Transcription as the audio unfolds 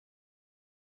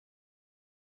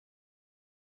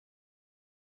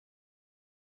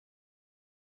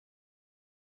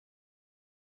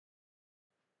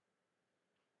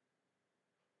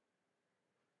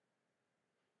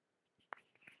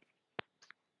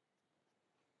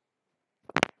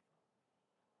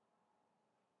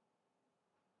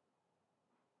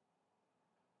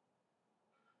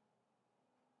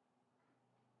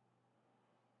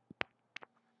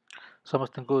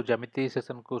समस्त को ज्यामिति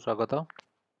सेशन को स्वागत।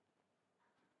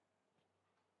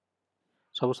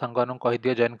 सब सांग कही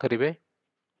दियो जॉइन करेंगे।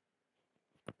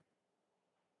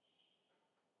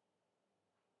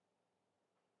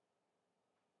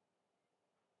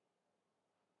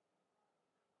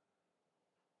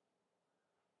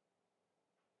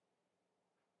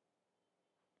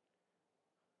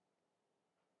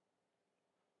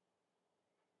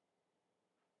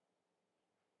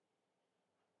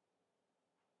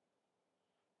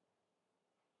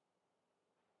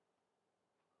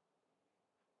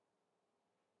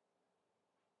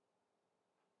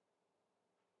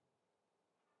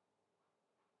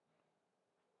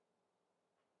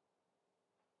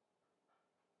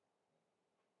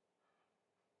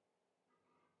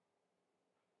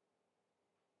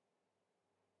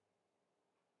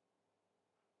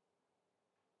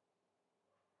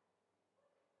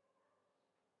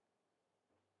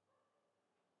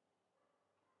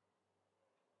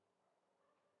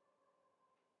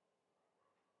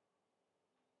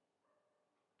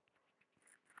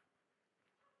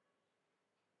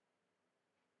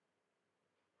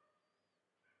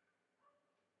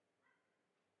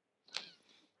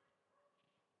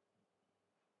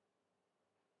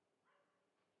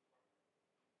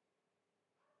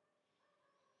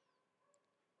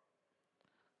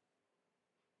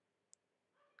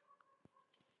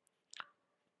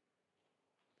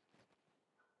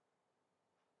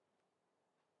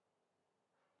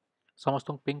 समस्त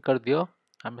को पिंक कर दियो।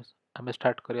 हमें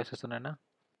स्टार्ट करिया सेशन है ना।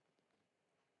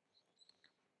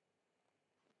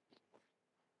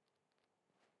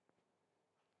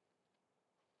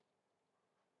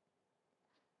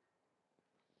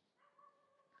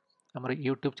 हमारे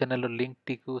यूट्यूब चैनल लिंक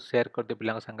टी को शेयर कर दियो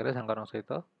पिला संगे सांगन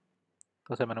सहित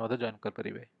तो से मैंने जॉइन कर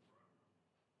परिबे।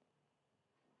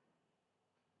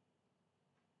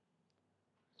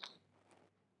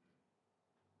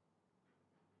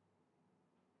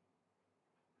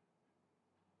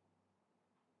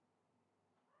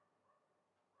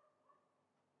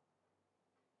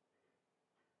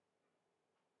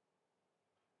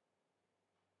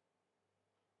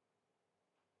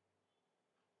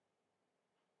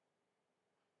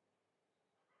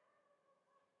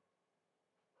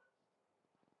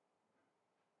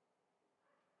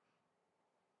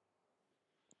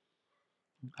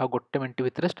 आ गोटे मिनट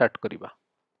भितर स्टार्ट करिबा।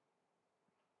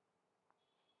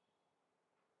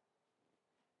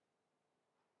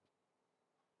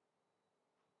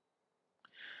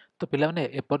 तो पिला माने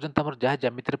ए पर्यंत हमर जहा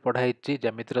ज्यामिति रे पढ़ाई छि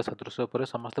ज्यामिति रो सदृश ऊपर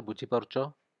समस्त बुझी परछो।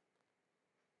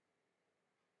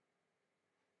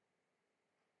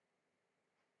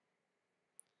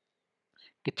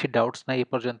 किछि डाउट्स ना ए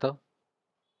पर्यंत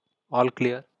ऑल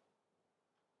क्लियर।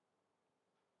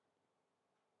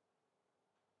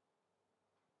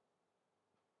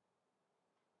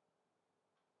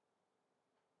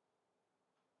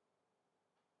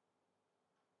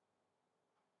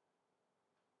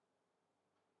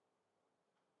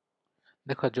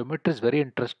 देखो ज्योमेट्री इज वेरी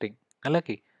इंटरेस्टिंग हला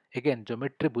कि अगेन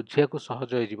ज्योमेट्री बुझिया को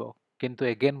सहज हो जिवो किंतु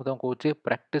अगेन म तुम कहूची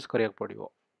प्रैक्टिस करिया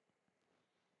पड़िवो।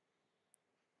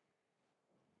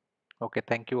 Okay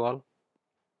thank you all.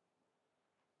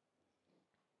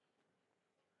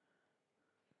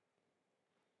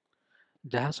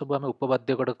 जहाँ सब आम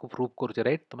उपवाद्य गुड़ा को प्रूव करुचे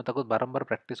राइट तुम ताको बारंबार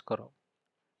प्रैक्टिस करो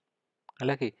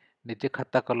है कि निजे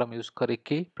खाता कलम यूज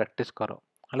करिकी प्रैक्टिस करो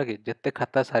है कि जिते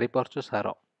खाता सारी पार्छ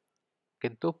सार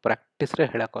किंतु प्रैक्टिस रे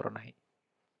हेला करो नहीं।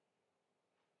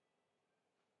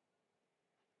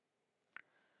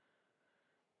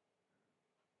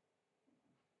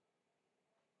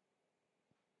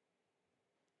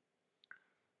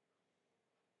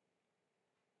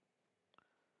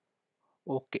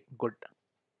 ओके गुड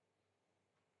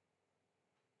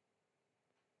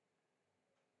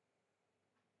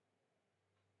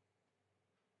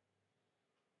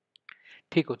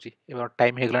ठीक अछि एबार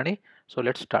time hey Galani so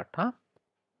let's start. हां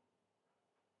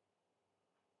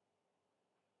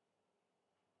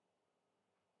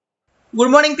गुड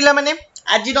मॉर्निंग पिला माने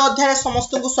आज अध्याय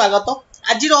समस्त को स्वागत।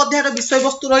 आज अध्याय विषय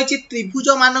वस्तु रही त्रिभुज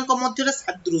मानक मध्य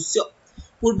सादृश्य।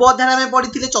 पूर्व अध्याय में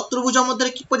पढ़ी चतुर्भुज मध्य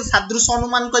किपरि सादृश्य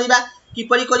अनुमान करबा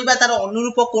किपरि करबा तार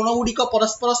अनुरूप कोण गुड़िक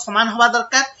परस्पर समान हवा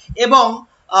दरकार एवं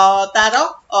तार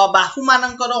बाहु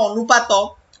मानकर अनुपात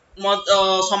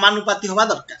समानुपाती हवा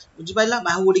दरकार। बुझी पाइला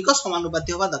बाहु गुड़िक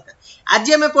समानुपाती हवा दरकार।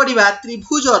 आज आम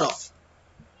पढ़ा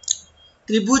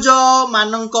त्रिभुज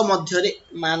मानक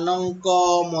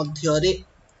मध्यरे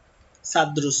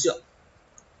सादृश्य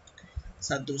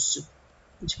सादृश्य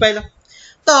बुझिपाइल।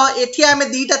 तो एठी आमे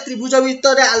दीटा त्रिभुज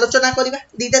भितर आलोचना करिबा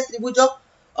दीटा त्रिभुज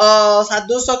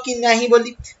सादृश्य कि नाही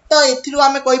बोली। तो एथिरु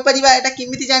आमे कहि परिबा एटा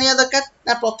किमिति जानिया दरकार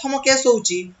ना प्रथम केस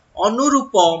होउची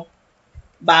अनुरूप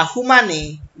बाहु माने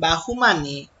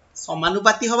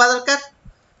समानुपाती हवा दरकार,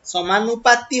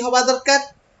 समानुपाती हवा दरकार।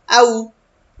 आउ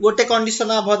गोटे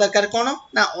कंडीशन हवा दरकार कोन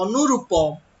ना अनुरूप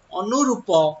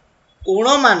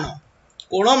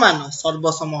कोण मान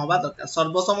सर्वसम हवा दरकार,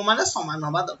 सर्वसम माने समान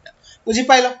हवा दरकार। बुझी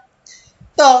पाइलो?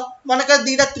 तो मन कर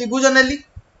दीटा त्रिभुज नेली,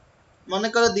 मन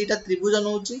कर दीटा त्रिभुज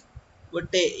नउची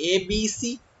गोटे ए बी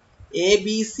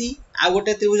सी आ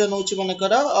गोटे त्रिभुज नउची मन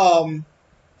कर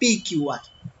P Q R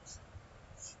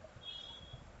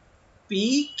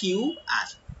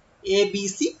A B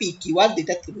C P Q R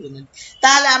दीटा त्रिभुज नेली।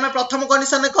 ताहले आमे प्रथम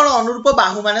कंडीशन कोन अनुरूप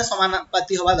बाहु माने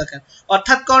समानुपाती हवा दरकार,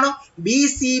 अर्थात कोन B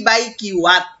C bye Q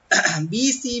R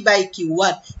BC by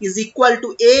QR is equal to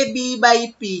AB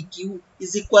by PQ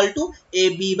is equal to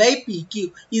AB by PQ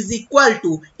is equal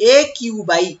to AQ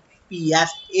by PR,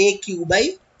 AQ by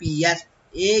PR,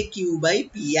 AQ by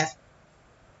PR,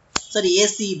 sorry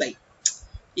AC by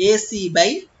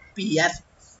PR।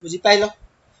 बुझी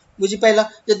pilo?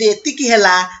 जदि एतिकी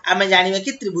हैला आमे जानिबा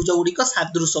कि त्रिभुज गुडी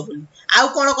सादृश बोली। आउ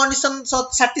कोन condition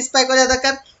satisfy करिया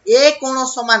दरकार, ए कोण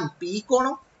समान पी कोण,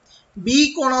 बी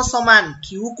कोण समान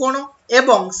क्यू कोण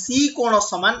एवं सी कोण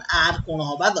समान आर कोण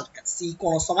हवा दरकार, सी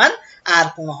कोण समान आर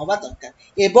कोण हवा दरकार।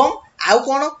 एवं आउ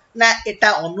कोण ना एटा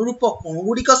अनुरूप कोण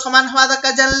गुडी समान हवा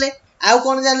दरकार जानले। आउ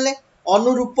कोण जानले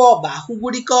अनुरूप बाहु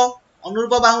गुडी,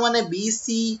 अनुरूप बाहु माने बी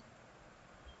सी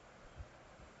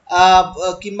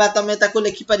किंबा तमे ताको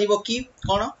लिखि परिबो कि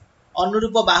कोन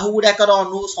अनुरूप बाहु गुडाकर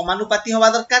समानुपाती हवा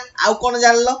दरकार। आउ कोण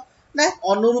जानलो ना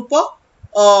अनुरूप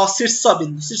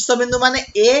शीर्ष बिंदु माने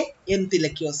ए एमती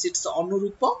लिखियो, शीर्ष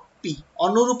अनुरूप पी,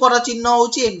 अनुरूप र चिन्ह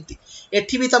होची एमती,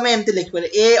 एठी भी तमे एमती लिखि पारे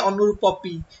ए अनुरूप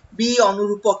पी, बी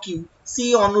अनुरूप क्यू,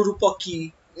 सी अनुरूप क्यू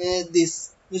दिस।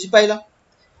 बुझी पाइलो?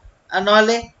 आ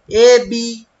नहले ए बी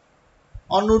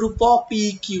अनुरूप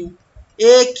P Q,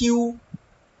 A Q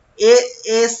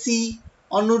A सी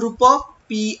अनुरूप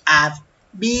पी आर,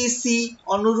 बी सी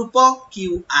अनुरूप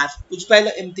क्यू आर। बुझी पाइलो?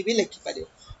 एमती भी लिखि पारियो।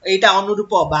 एटा अनुरूप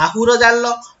बाहुर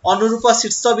जानलो, अनुरूप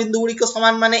शीर्ष बिंदु गुडी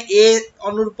समान माने ए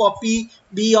अनुरूप पी,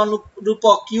 बी अनुरूप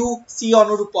क्यू, सी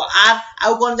अनुरूप आर।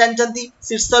 आउ कोन जानचंती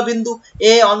शीर्ष बिंदु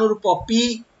ए अनुरूप पी,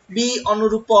 बी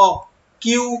अनुरूप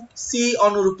क्यू, सी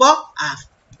अनुरूप आर,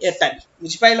 एटा भी।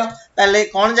 बुझी पाइलो? ताले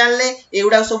कोन जानले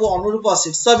एउडा सब अनुरूप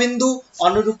शीर्ष बिंदु,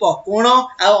 अनुरूप कोण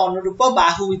आ अनुरूप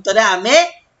बाहु भितरे आमे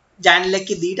जानले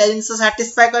कि दीटा जिनस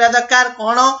सैटिस्फाई करा दरकार,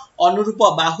 कोन अनुरूप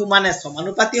बाहु माने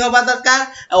समानुपाती हवा दरकार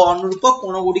आ अनुरूप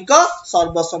कोण गुडी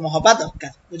सर्वसम हवा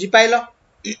दरकार। बुझी पाइलो?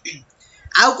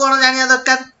 आउ कोण जानिया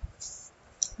दरकार,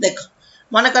 देखो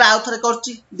मन कर आउ थरे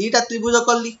करची दीटा त्रिभुज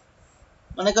करली,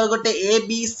 मन कर गोटे ए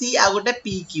बी सी आ गोटे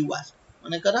पी क्यू आर,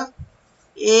 मन कर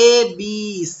ए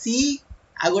बी सी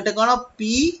आ गोटे कोन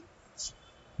पी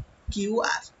क्यू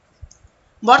आर।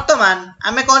 वर्तमान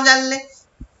आमे कोन जानले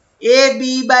AB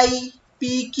by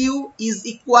PQ is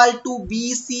equal to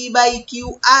BC by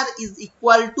QR is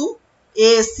equal to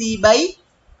AC by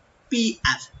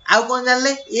PR। आउ कोन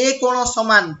जानले A कोण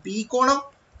समान P कोण,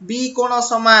 B कोण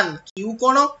समान Q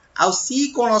कोण आउ C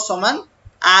कोण समान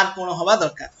R कोण हवा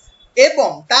दरकार।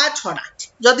 एवं ता छडा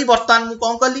जदि वर्तमान मु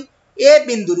कोन कली ए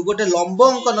बिंदु गोटे लंब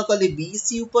अंकन कली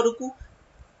BC ऊपर को,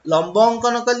 लंब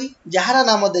अंकन कली जहार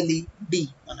नाम देली D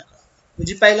मन।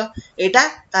 बुझी पाइलो? एटा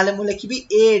ताले मु लिखिबी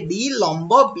ए डी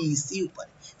लंब बीसी ऊपर।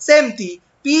 सेमती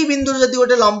पी बिंदु जदि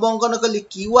गोटे लंब अंकन कली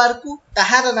क्यू आर को,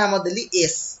 ताहार नाम देली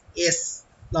एस, एस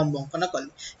लंब अंकन कली,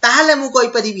 ताहाले मु कहि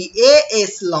परिबी ए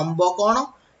एस लंब कोन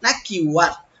ना क्यू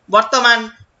आर। वर्तमान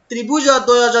त्रिभुज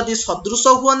द्वय जदि सदृश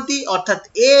हुअंती, अर्थात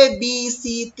ए बी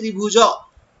सी त्रिभुज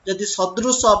जदि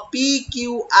सदृश पी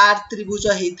क्यू आर त्रिभुज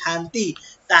हेई थांती,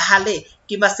 ताहाले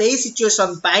किबा सेही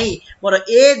situation pi more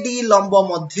A D लंब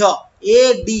मध्य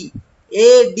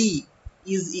AD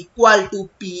is equal to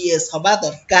PS हवा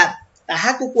दरकार।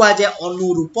 ताहा को कुआ जाय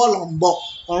अनुरूप लंब,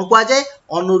 कोन कुआ जाय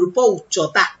अनुरूप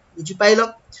उच्चता। बुझी पाइलो?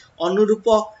 अनुरूप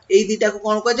एई दिटा को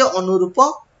कोन कुआ जाय अनुरूप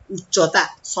उच्चता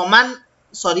समान,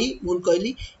 सॉरी भूल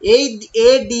कहली,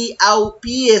 AD आउ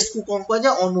PS को कोन कुआ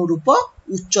जाय अनुरूप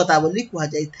उच्चता बोली कुआ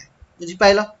जाय था। बुझी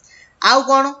पाइलो? आउ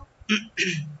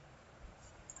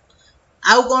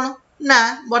कोन ना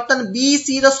बर्तन बी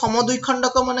सी रो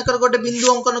समद्विखंडक मन कर गोटे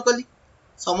बिंदु अंकन कली,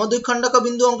 समद्विखंडक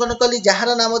बिंदु अंकन कली जहार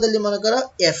नाम देली मन कर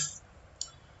एफ,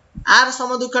 आर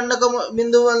समद्विखंडक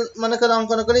बिंदु मन कर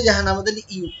अंकन कली जहार नाम देली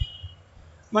यू,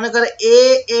 मन कर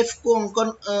ए एफ को अंकन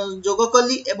जोग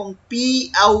कली एवं पी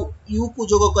आउ यू को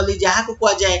जोग कली जहा को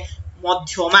कुआ जाय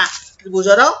मध्यमा,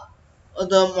 त्रिभुजर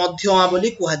मध्यमा बोली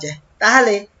कुआ जाय।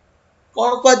 ताहाले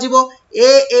कोन कुआ जीवो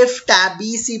ए एफ टा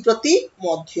बी सी प्रति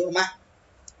मध्यमा।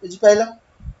 बुझी पाइलो?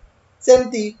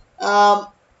 सेमती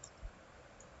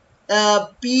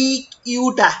पी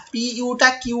यूटा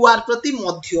क्यू आर प्रति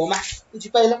मध्यमा बुझी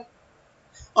पाइल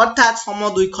अर्थात सम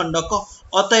दुई खंडक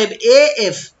अतएव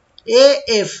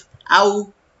एएफ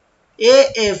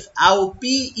आउ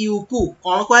पी यू को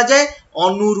कौन कहा जाए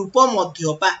अनुरूप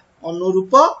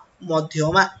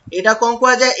मध्यमा एटा कौन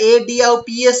कहा जाए ए डी आउ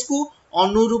पी एस को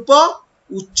अनुरूप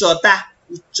उच्चता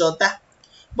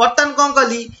बर्तमान कौन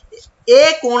कली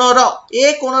ए कोणर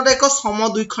एक सम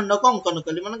दुई खंडक अंकन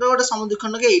कली मन गोटे सम दुई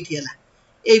खंडक एठी हला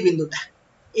ए बिंदुटा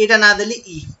एटा ना देली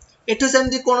ई एठु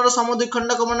सेमती कोणर सम दुई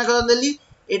खंडक मन कर देली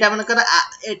एटा मन कर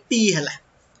टी हला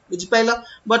बुझी पाइलो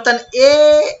बर्तमान ए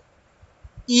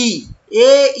ई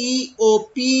ओ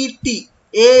पी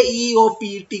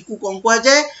टी को कौन कहा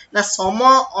जाए ना सम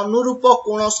अनुरूप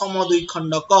कोण सम दुई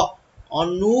खंडक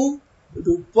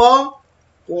अनुरूप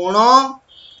कोण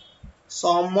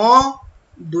सम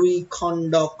दुई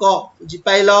खंडक बुझी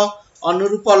पाइल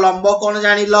अनुरूप लंब कौन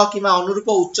जानिल कि अनुरूप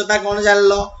उच्चता कौन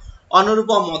जानिल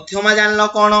अनुरूप मध्यमा जानिल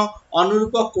कौन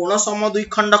अनुरूप कोण सम दुई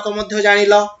खंडक मध्य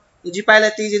जानिल बुझी पाइल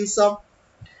एति जिंस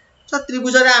तो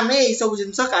त्रिभुज रे आमे एई सब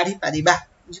जिंस काढी परिबा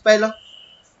बुझी पाइल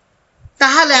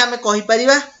ताहाले आमे कहि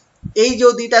परिबा एई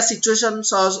जो दुईटा सिचुएशन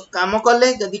काम कले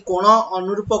यदि कोण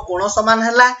अनुरूप कोण समान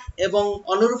हला एवं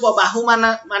अनुरूप बाहु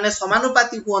माने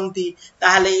समानुपाती हुअंती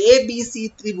ताहाले ए बी सी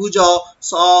त्रिभुज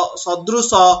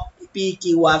सदृश पी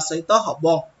क्यू आर सहित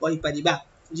हबो कहि परिबा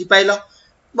बुझी पाइल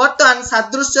वर्तमान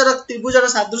सादृश्यर त्रिभुजर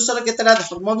सादृश्यर केतेटा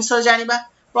धर्म विषय जानिबा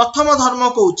प्रथम धर्म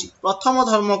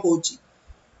कहूची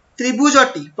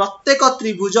त्रिभुजटी प्रत्येक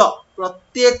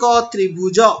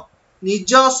त्रिभुज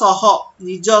निज सह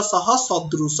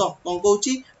सदृश कौन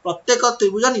कहूची प्रत्येक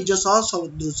त्रिभुज निज सह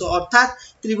सदृश अर्थात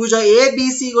त्रिभुज ए बी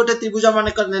सी गोटे त्रिभुज मान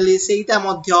करनेली सेटा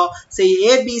मध्य सेई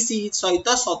ए बी सी सहित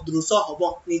सदृश हबो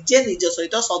निजे निज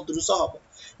सहित सदृश हबो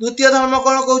द्वितीय धर्म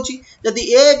कौन कहूची यदि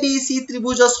ए बी सी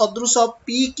त्रिभुज सदृश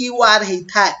पी क्यू आर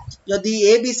हेइथाय यदि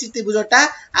ए बी सी त्रिभुजटा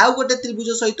आउ गोटे त्रिभुज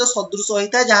सहित सदृश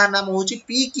होइता जहा नाम होची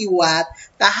P Q R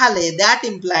ताहाले that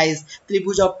implies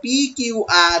त्रिभुज पी क्यू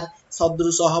आर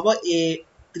सदृश हबो ए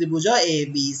त्रिभुज ए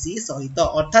बी सी सहित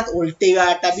अर्थात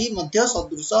उल्टेगाटा भी मध्य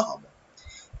सदृश हबो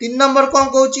 3 नंबर कौन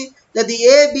कहूची यदि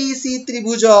ए बी सी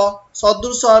त्रिभुज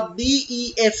सदृश डी ई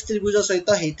एफ त्रिभुज सहित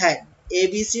हेइथाय ए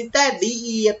बी सी टा डी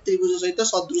ई एफ त्रिभुज सहित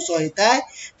सदृश होइथाय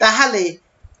ताहाले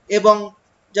एवं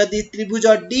यदि त्रिभुज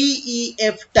डी ई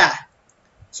एफ टा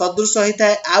सदृश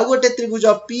होइथाय आउ गोटे त्रिभुज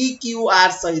पी क्यू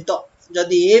आर सहित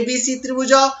यदि ए बी सी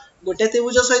त्रिभुज गोटे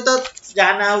त्रिभुज सहित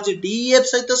जहा ना होची डी एफ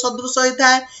सहित सदृश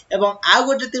होइथाय एवं आउ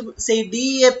गोटे सेई D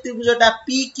F त्रिभुजटा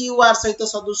P Q R सहित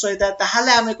सदृश होइथाय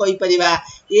ताहाले आमे कहि परिबा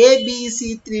ए बी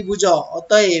सी त्रिभुज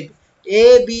अतएव ए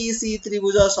बी सी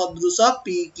त्रिभुज सदृश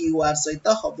पी क्यू आर सहित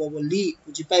हबो बोली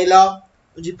बुझी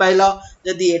पाइल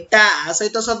यदि एटा आ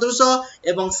सहित सदृश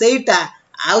एवं सेइटा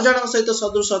आउ जण सहित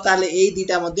सदृश ताले एई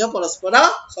दुईटा मध्ये परस्पर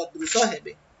सदृश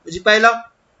हेबे बुझी पाइल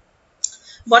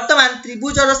वर्तमान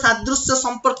त्रिभुजर सादृश्य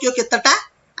संपर्क केतटा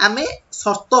आमे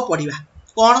शर्त पढिबा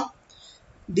कोन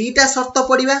दुईटा शर्त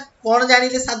पढिबा कोन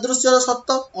जानिले सादृश्यर शर्त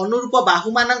अनुरूप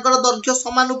बाहु मानकर दैर्घ्य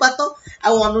समानुपात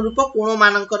आ अनुरूप कोण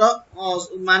मानकर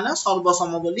मान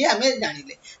सर्वसम बोली आमे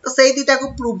जानिले तो सेई दुईटा को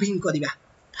प्रूविंग करिबा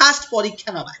फास्ट परीक्षा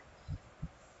नबा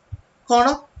कोन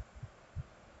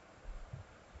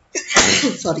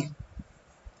सॉरी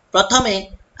प्रथमे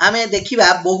आमे देखिबा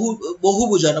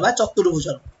बहुभुजर बा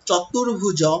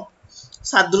चतुर्भुज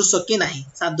सादृश्य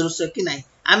कि नाही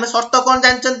आमे शर्त कोन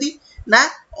जानचंती ना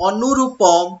अनुरूप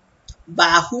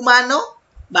बाहु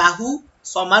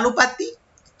समानुपाती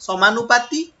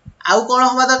आउ कोन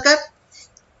होबा दरकार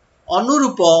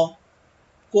अनुरूप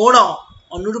कोण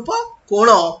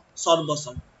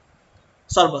सर्वसम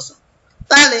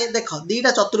ताले देख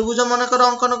दीटा चतुर्भुज मनकर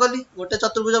अंकन कली गोटे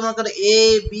चतुर्भुज मनकर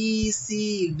ए बी सी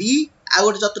डी आ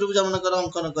गोटे चतुर्भुज मनकर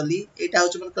अंकन कली एटा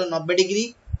होची मनकर 90 डिग्री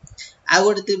आ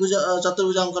गोटे त्रिभुज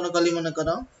चतुर्भुज अंकन कली मनकर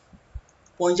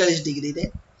 45 डिग्री रे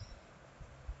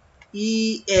E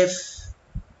F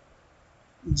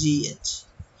G H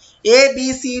A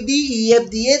B C D E F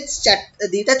G H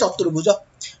दीटा चतुर्भुज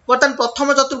बर्तमान प्रथम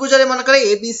चतुर्भुज रे मनकर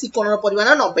ए बी सी कोणर परिमाण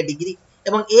 90 डिग्री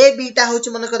एवं ए बी टा होची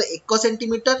मनकर 1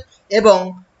 सेंटीमीटर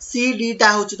एवं सी डी टा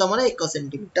होची तमरे 1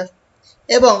 सेंटीमीटर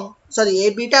एवं सॉरी ए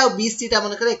बी टा और बी सी टा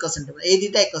मनकर 1 सेंटीमीटर ए डी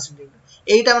टा 1 सेंटीमीटर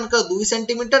एटा मनकर 2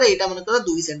 सेंटीमीटर एटा मनकर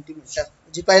 2 सेंटीमीटर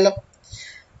बुझी पाइलो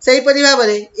सेही परि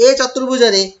भाबरे ए चतुर्भुज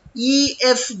रे ई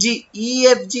एफ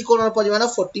जी कोणर परिमाण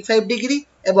 45 डिग्री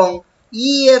एवं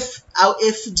ई एफ आउ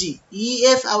एफ जी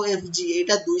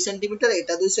एटा 2 सेंटीमीटर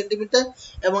एटा 2 सेंटीमीटर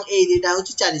एवं ए दीटा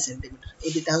होची 4 सेंटीमीटर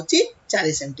ए दीटा होची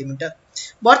 4 सेंटीमीटर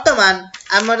वर्तमान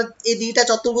हमर ए दीटा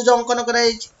चतुर्भुज अंकन करा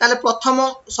ताले प्रथम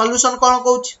सॉल्यूशन कोन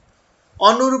कहूची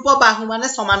अनुरूप बाहु माने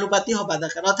समानुपाती हवा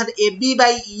दरकार अर्थात AB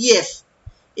by EF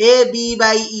AB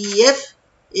by EF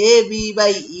AB by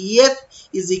EF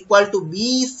is equal to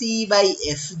BC by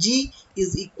FG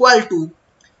is equal to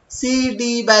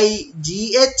CD by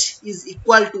GH is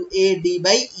equal to AD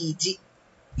by EG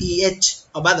EH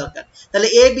हवा दरकार ताले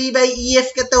AB by EF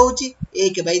केते होची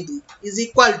 1 by 2 is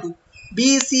equal to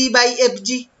BC by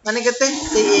FG माने केते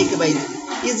से 1 by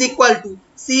 2 is equal to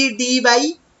CD by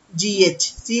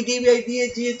CD by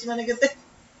GH माने केते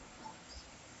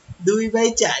 2 by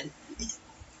 4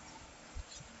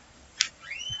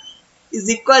 is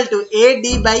equal to AD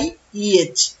by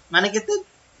EH माने केते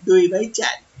 2 by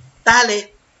 4 ताले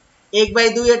 1 by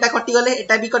 2 एटा कटि गले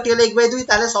एटा भी कटि गले 1 by 2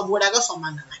 ताले सब गुडा को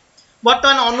समान होला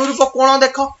बर्तमान अनुरूप कोण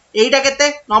देखो एटा केते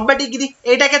 90 डिग्री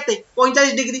एटा केते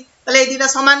 45 डिग्री ताले ए दिटा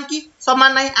समान की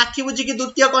समान नाही आखि बुझी की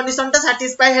द्वितीय कंडीशन ता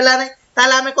सैटिस्फाई हैला नै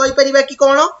ताले हमें कहि परिबा कि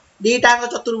कोण दीटांग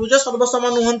चतुर्भुज सर्वसम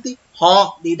नुहंती हां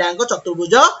दीटांग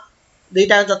चतुर्भुज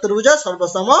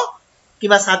सर्वसम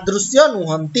किबा सादृश्य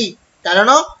नुहंती कारण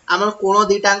हमर कोण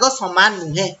दीटांग समान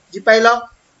नुहे जी पाइलो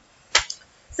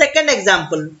सेकंड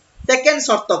एग्जांपल सेकंड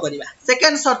शर्त करिबा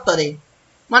सेकंड शर्त रे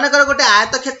माने कर गोटे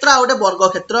आयत क्षेत्र आ गोटे वर्ग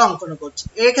क्षेत्र अंकन करछि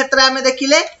ए क्षेत्र हमें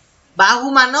देखिले बाहु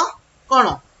मान कोन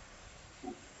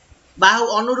बाहु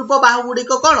अनुरूप बाहु गुडी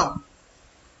को कोन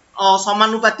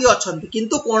समानुपाती अछंती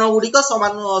किंतु कोण गुडी को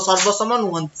समान सर्वसम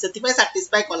नुहंती सेति पे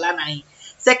सैटिस्फाई कला नाही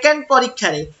सेकंड परीक्षा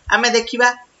रे हमें देखिबा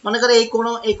माने कर ए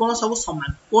कोण सब समान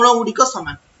कोण गुडी को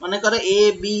समान माने कर A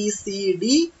B C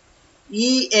D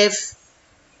E F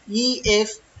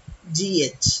G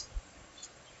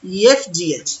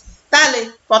H ताले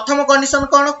प्रथम कंडीशन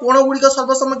कोन कोण गुडी को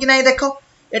सर्वसम कि नाही देखो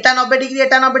एटा 90 डिग्री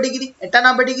एटा 90 डिग्री एटा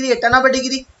 90 डिग्री एटा 90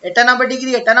 डिग्री एटा 90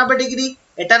 डिग्री एटा 90 डिग्री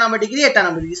एटा 90 डिग्री एटा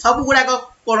 90 डिग्री सब गुडा को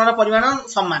कोणर परिमाण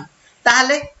समान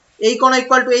ताले एई कोण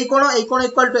इक्वल टू एई कोण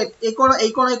इक्वल टू एई कोण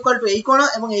इक्वल टू एई कोण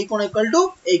एवं एई कोण इक्वल टू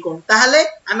एई कोण ताले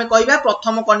हमें कहबा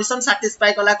प्रथम कंडीशन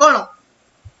सैटिस्फाई कला कोन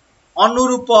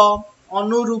अनुरूप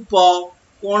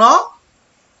कोण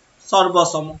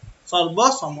सर्वसम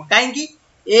काहे कि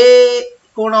ए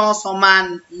कोण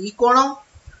समान ई कोण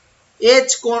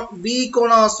एच कोण बी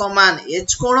कोण समान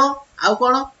एच कोण आउ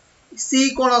कोण सी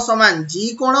कोण समान जी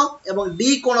कोण एवं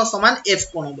डी कोण समान एफ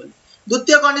कोण बोली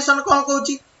द्वितीय कंडीशन कोन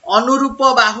कहूची अनुरूप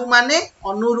बाहु माने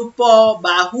अनुरूप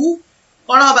बाहु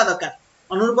कोन हबा दरकार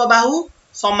अनुरूप बाहु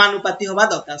समानुपाती हबा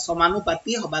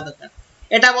दरकार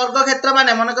एटा वर्ग क्षेत्र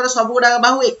माने मन कर सब गुडा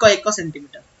बाहु 1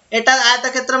 सेंटीमीटर एटा आयत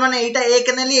क्षेत्र माने एटा 1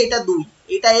 नेली एटा 2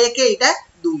 एटा 1 एटा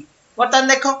 2 बर्तन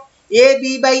देखो A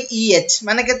B bye E H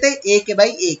माने केते 1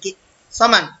 बाय 1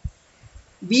 समान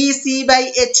B C by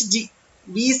H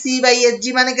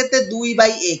G माने केते 2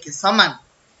 बाय 1 समान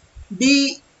D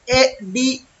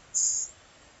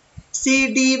C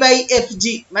D bye F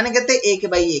G माने केते 1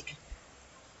 bye 1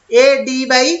 A D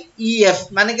bye E F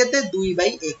माने केते 2 बाय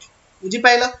 1 बुझी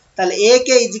पाइलो ताले 1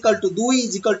 is equal to 2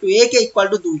 is equal to 1 equal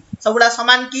to 2 सबुडा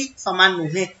समान की समान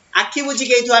नुहे आखि बुझी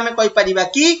के जो हमें कहि परिबा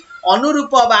कि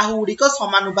अनुरूप बाहु गुडी को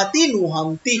समानुपाती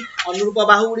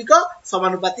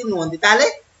नुहंती ताले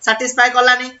सैटिस्फाई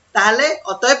कलानी ताले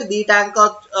अतएव दीटांक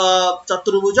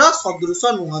चतुर्भुज सदृश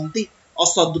नुहंती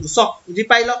असदृश बुझी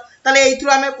पाइलो ताले एइथु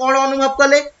हमें कोन अनुभव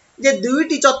कले जे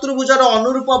दुईटी चतुर्भुजर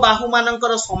अनुरूप बाहु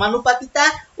मानकर समानुपातिता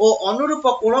और अनुरूप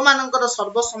कोण मानकर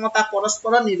सर्वसमता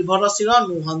परस्पर निर्भरशील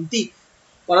नुहंती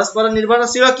परस्पर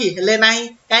निर्भरशील कि हेले नाही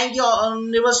काहे कि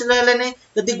निर्भरशील हेले नै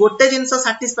जदि गोटे जिंस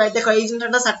सैटिस्फाई देखो एई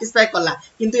जिंसटा सैटिस्फाई कला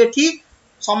किंतु एठी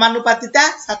समानुपातिता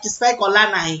सैटिस्फाई कला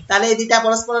नाही ताले ए दिटा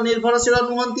परस्पर निर्भरशील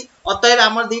नुहंती अतएव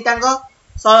हमर दिटांग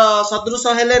सदृश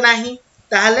हेले नाही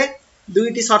ताले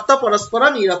दुईटी शर्त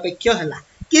परस्पर निरपेक्ष हेला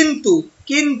किंतु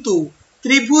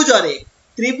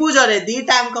त्रिभुज रे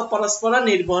दीटांक परस्पर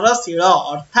निर्भरशील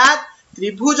अर्थात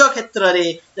त्रिभुज क्षेत्र रे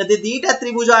यदि दीटा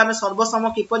त्रिभुज आमे सर्वसम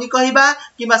किपरि कहिबा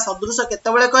किबा सदृश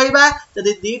केतेबेले कहिबा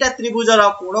यदि दीटा त्रिभुजर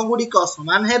कोण गुडी को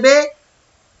समान हेबे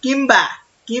किंबा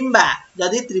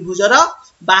यदि त्रिभुजर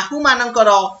बाहु मानकर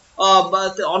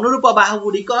अनुरूप बाहु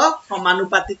गुडी को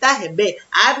समानुपातिता हेबे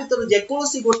आ भितर जे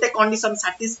कोनोसी गोटे कंडीशन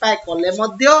सैटिस्फाई कले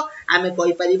मध्य आमे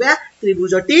कहि परिबा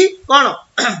त्रिभुजटी कोन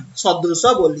सदृश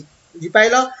बोली बुझी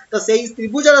पाइलो तो सेही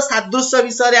त्रिभुजर सादृश्य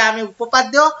विषय आमे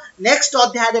उपपाद्य नेक्स्ट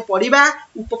अध्याय रे पढिबा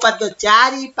उपपाद्य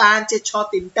 4 5 6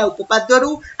 तीनटा उपपाद्य रु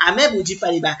आमे बुझी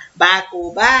परिबा बाको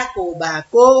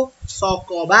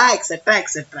सको बा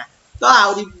एक्सेट्रा तो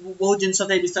आउरी बहुत जिंस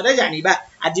ए विषय रे जानिबा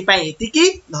आजि पई एतिकी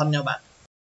धन्यवाद।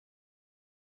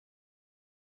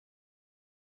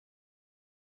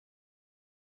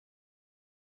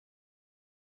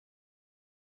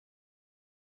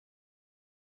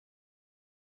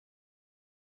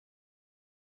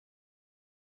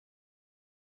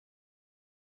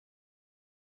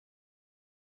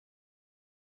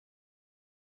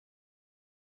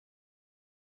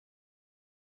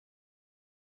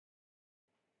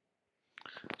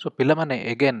 सो पिला माने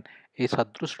अगेन ये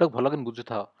सदृशटा भल कि बुझु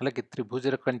था है कि त्रिभुज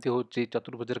केमती होची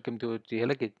चतुर्भुज केमती होची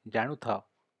है कि जानू था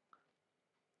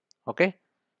okay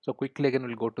so quickly again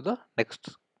will go to the next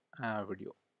video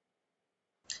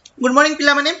good morning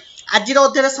पिला माने आज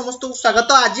अध्याय समस्त को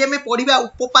स्वागत आज आम पढ़ा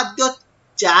उपपाद्य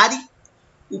 4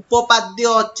 उपपाद्य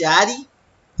 4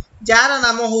 जार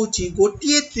नाम होची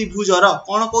गोटिए त्रिभुजर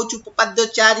कौन कहूँ उपपाद्य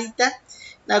 4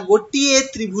 ना गोटिए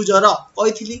त्रिभुजर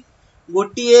कही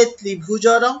गोटिए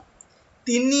त्रिभुजर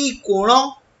 3 कोण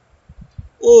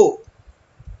ओ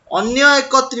अन्य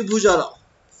एक त्रिभुजर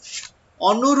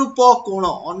अनुरूप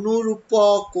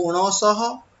कोण सह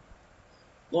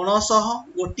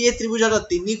गोटिए त्रिभुजर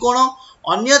 3 कोण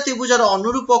अन्य त्रिभुजर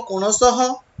अनुरूप कोण सह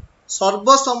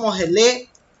सर्वसम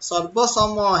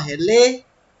हेले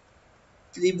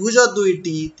त्रिभुज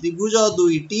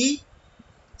दुईटी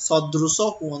सदृश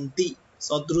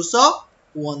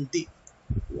हुअन्ति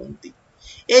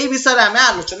एई विषय आम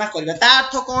आलोचना करबा ता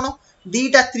अर्थ कोन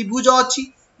दीटा त्रिभुज अछि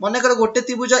मनकर गोटे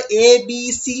त्रिभुज ए बी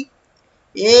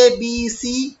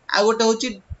सी आ गोटे होछि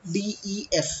डी ई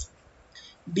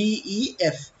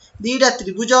एफ दीटा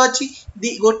त्रिभुज अछि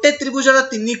गोटे त्रिभुजर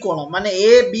 3 कोण माने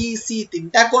ए बी सी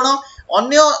तीनटा कोण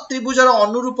अन्य त्रिभुजर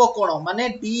अनुरूप कोण माने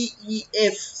डी ई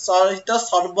एफ सहित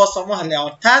सर्वसम हेले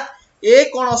अर्थात ए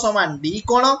कोण समान डी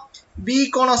कोण बी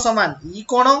कोण समान ई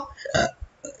कोण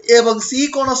एवं सी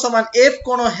कोण समान एफ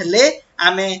कोण हेले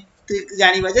आमे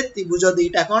जानिबा जे त्रिभुज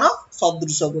दुईटा कोण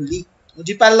सदृश बोली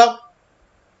बुझी पारलो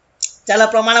चला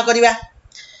प्रमाण करिबा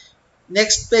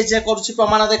नेक्स्ट पेज रे करूची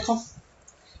प्रमाण देखो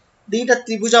दीटा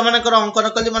त्रिभुज मानकर अंकन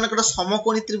कली मानकर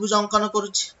समकोणी त्रिभुज अंकन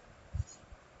करूची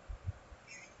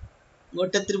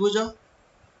गोटे त्रिभुज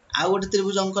आ गोटे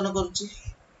त्रिभुज अंकन करूची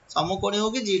समकोणी हो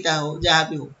कि जीटा हो जहाँ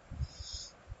भी हो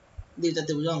दीटा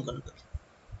त्रिभुज अंकन कर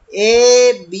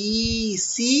ए बी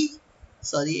सी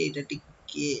सॉरी एटा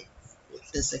टिके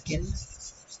एक सेकेंड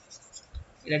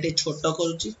एटा टिके छोट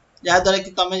करूची जहाँ द्वारा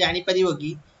कि तमे जानि परिबो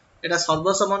कि एटा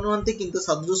सर्वसम नुहंती किंतु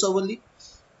सदृश बोली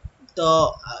तो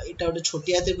एटा गोटे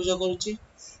छोटिया त्रिभुज करूची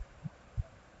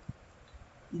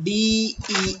D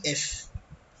E F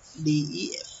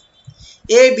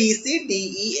A B C D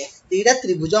E F दीटा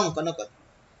त्रिभुज अंकन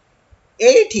कर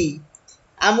एठी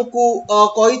आमको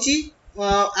कहिची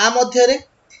आ मध्य रे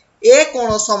ए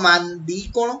कोण समान बी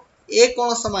कोण ए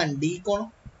कोण समान डी कोण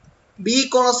बी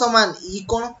कोण समान ई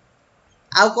कोण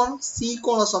आ कोण सी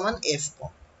कोण समान एफ कोण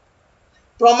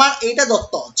प्रमाण एटा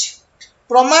दत्त अछि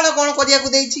प्रमाण कोन करिया को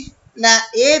देछि ना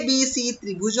ए बी सी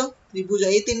त्रिभुज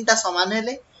ए तीनटा समान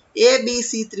हेले ए बी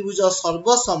सी त्रिभुज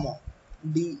सर्वसम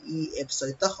डी ई एफ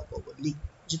सहित हबो बोली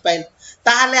जी पाइल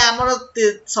ताहाले हमर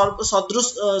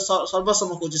सदृश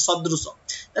सर्वसम कोछि सदृश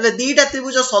ताले दीटा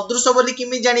त्रिभुज सदृश बोली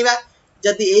किमि जानिबा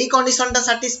जदि एई कंडीशन ता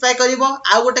सैटिस्फाई करिवो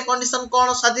आ गोटे कंडीशन कोन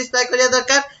सैटिस्फाई करिया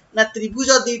दरकार ना त्रिभुज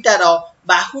दुईटार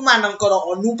बाहु मानकर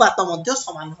अनुपात मध्य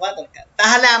समान होवा दरकार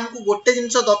ताहाले हमकु गोटे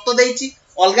जिंस दत्त देछि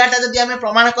अलगाटा जदि आमे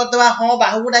प्रमाण करदबा हां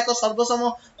बाहुगुडाक सर्वसम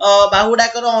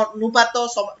बाहुगुडाकर अनुपात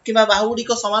किबा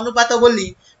बाहुगुडीक समानुपात बोली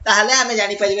ताहाले आमे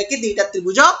जानि परिबा कि दीटा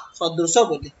त्रिभुज सदृश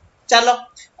बोली चलो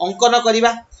अंकन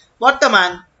करिबा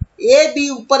वर्तमान ए बी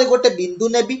ऊपर गोटे बिंदु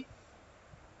नेबी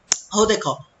हो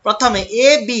देखो प्रथमे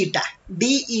ए बी टा डी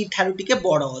ई ठारू टिके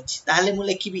बड़ अछि ताहाले मु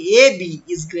लिखिबी A B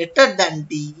is greater than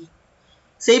D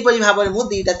सेही परि भाबरे मु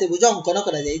दीटा त्रिभुज अंकन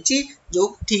करा जायछि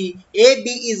जोठी A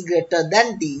B is greater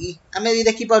than D हमें भी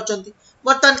देखि पाउचंती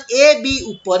बर्तन ए बी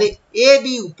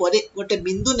ऊपर गोटे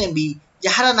बिंदु नेबी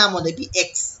जहार नाम देबी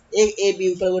x ए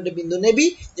बी ऊपर गोटे बिंदु नेबी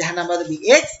जहार नाम देबी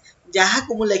x जहा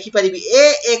को मु लिखि परिबी ए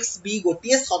एक्स बी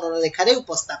गोटिए सरल रेखा रे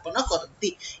उपस्थापन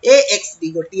करंती ए एक्स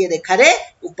बी गोटिए रेखा रे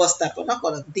उपस्थापन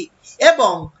करंती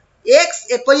एवं x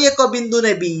एपरि एक बिंदु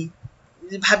नेबी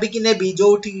भाबी कि नेबी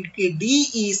जोठी कि डी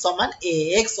ई समान ए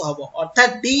एक्स हबो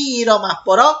अर्थात डी ई रो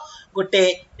मापर गोटे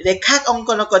रेखा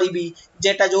अंकन करिबी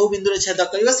जेटा जो बिंदु रे छेद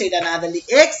करिवो सेटा ना देली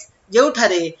x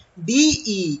जोठारे डी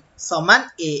ई समान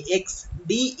ए एक्स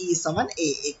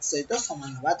सहित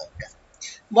समान होबा दरकार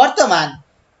वर्तमान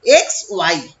एक्स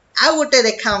वाई आ गोटे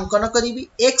रेखा अंकन करिबी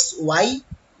एक्स वाई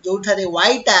जोठारे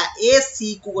y टा ए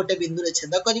सी को गोटे बिंदु रे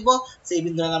छेद करिवो से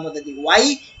बिंदु नाम देली y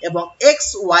एवं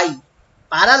एक्स वाई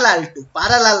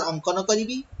पैरेलल अंकन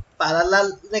करिबी पैरेलल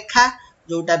रेखा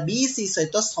जोटा BC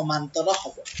सहित समांतर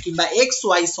हबो किबा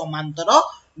XY समांतर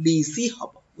BC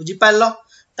हबो बुझी पारलो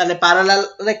ताले पैरेलल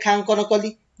रेखा अंकन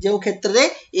कली जो क्षेत्र रे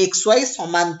XY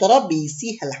समांतर BC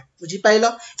हला बुझी पाइलो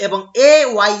एवं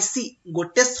AYC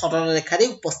गोटे सरल रेखा रे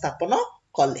उपस्थापन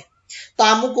कले तो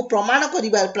हमको प्रमाण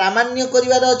करिबा प्रामाण्य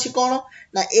करिवार अछि कोन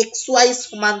ना XY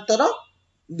समांतर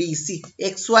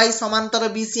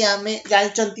BC आमे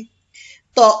जानिचंती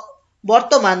तो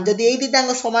वर्तमान जदि एई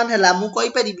दिटांग समान हैला मु कहि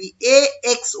परिबि ए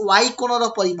एक्स वाई कोणर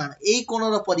परिमाण एई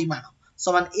कोणर परिमाण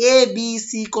समान ए बी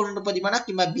सी कोणर परिमाण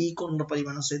किंबा बी कोणर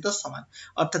परिमाण सहित समान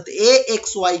अर्थात ए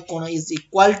एक्स वाई कोण इज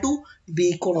इक्वल टू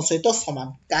बी कोण सहित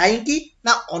समान काहेकि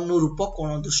ना अनुरूप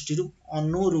कोण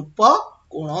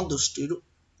दृष्टिरु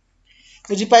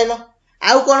बुझी पाइलो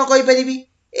आउ कोण कहि परिबि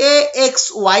ए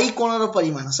एक्स वाई कोणर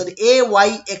परिमाण सॉरी ए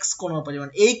वाई एक्स कोणर परिमाण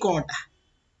एई कोणटा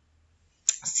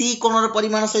सी कोणर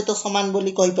परिमाण सहित समान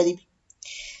बोली कहि परिबि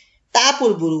ता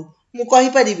पूर्वरु मु कहि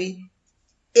परिबि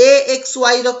ए एक्स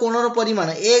वाई रो कोणर परिमाण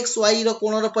ए एक्स वाई रो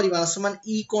कोणर परिमाण समान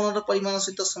ई कोणर परिमाण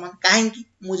सहित समान काहेकि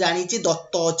मु जानि छि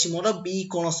दत्त अछि मोर बी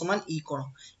कोण समान ई कोण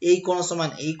ए कोण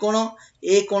समान ए कोण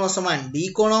ए कोण समान डी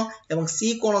कोण एवं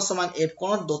सी कोण समान एफ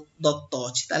कोण दत्त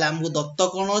अछि ताले हमकु दत्त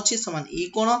कोण अछि समान ई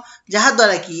कोण जहा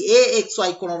द्वारा कि ए एक्स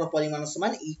वाई कोणर परिमाण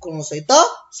समान ई कोण सहित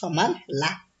समान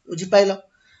हला बुझी पाइलो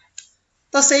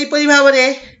तो सही परि भाबरे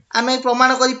आमे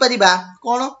प्रमाण करि परिबा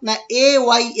कोन ना ए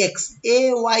वाई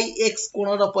एक्स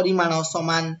कोणर परिमाण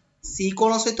समान सी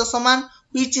कोण सहित समान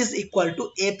which is equal to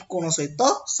F कोण सहित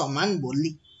समान बोली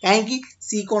काहेकि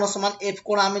सी कोण समान एफ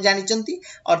कोण आमे जानि चंती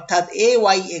अर्थात ए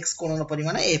वाई एक्स कोणर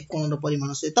परिमाण एफ कोणर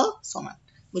परिमाण सहित समान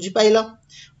बुझी पाइलो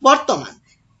वर्तमान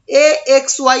ए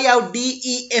एक्स वाई आउ डी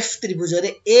ई एफ त्रिभुज रे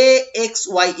ए एक्स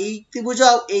वाई ए त्रिभुज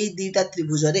आउ ए दीटा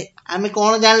त्रिभुज रे आमे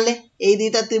कोन जानले ए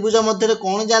दीटा त्रिभुज मध्य रे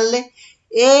कोन जानले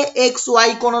ए एक्स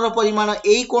वाई कोणर परिमाण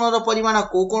ए कोणर परिमाण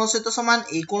को कोण सहित समान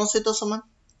ए कोण सहित समान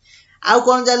आउ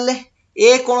कोन जानले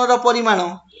ए कोणर परिमाण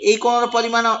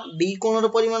डी कोणर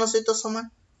परिमाण सहित समान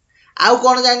आउ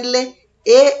कोन जानले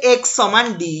ए एक्स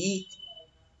समान डी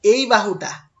एई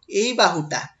बाहुटा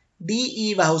डी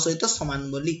ई बाहु सहित समान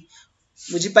बोली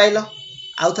बुझी पाइलो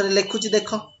आउ थरे लेखुची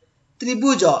देखो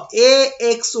त्रिभुज ए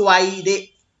एक्स वाई रे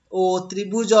ओ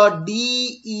त्रिभुज डी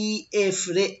ई एफ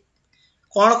रे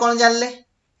कोन कोन जानले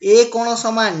ए कोण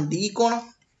समान डी कोण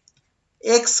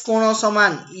एक्स कोण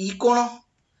समान ई कोण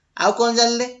आउ कोन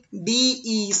जानले डी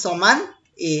ई समान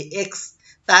ए एक्स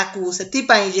ताकू सेति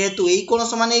पाई जेहेतु एई कोण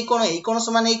समान एई कोण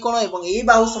समान एई कोण एवं एई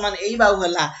बाहु समान एई बाहु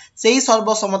हला सेही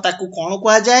सर्वसमता को कोन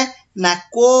कुआ जाय ना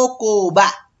कोकोबा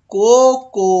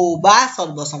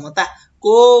सर्वसमता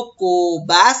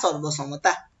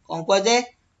कोन कुआ जाय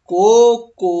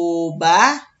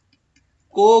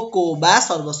कोकोबा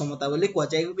सर्वसमता बोली कुआ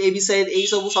जाय ए विषय एई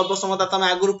सब सर्वसमता तमे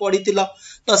आगुरु पढितिलो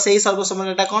तो सेही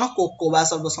सर्वसमताटा कोन कोकोबा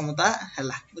सर्वसमता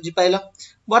हला बुझी पाइलो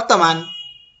वर्तमान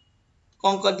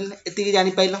कोन करदिले एतिकी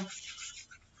जानि पाइलो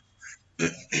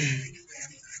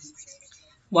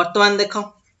वर्तमान देखो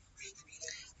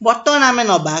वर्तमान आमे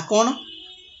नबा कोन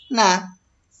ना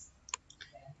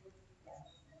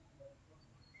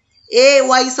ए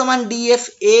वाई समान डीएफ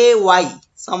ए वाई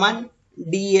समान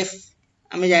डीएफ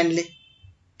आमे जानले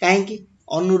काहेकि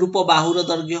अनुरूप बाहुर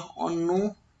दैर्घ्य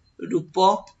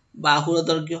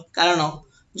कारण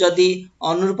जदि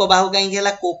अनुरूप बाहु काहेकि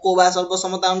हला कोकोबा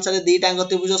सर्वसमता अनुसार दीटा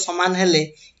त्रिभुज समान हेले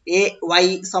ए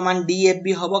वाई समान डीएफ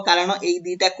भी हबो कारण एई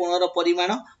दीटा कोणर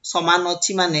परिमाण समान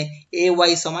अछि माने ए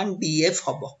वाई समान डीएफ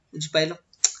हबो बुझि पाइलो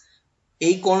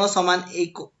एई कोण समान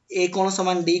ए कोण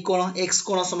समान डी कोण एक्स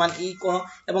कोण समान ई कोण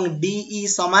एवं डी ई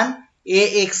समान ए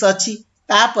एक्स अछि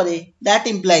तापरे दैट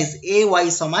इंप्लाइज ए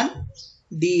वाई समान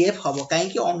डीएफ हबो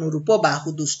काहेकि अनुरूप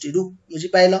बाहु दृष्टिरु बुझि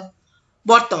पाइलो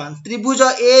वर्तमान त्रिभुज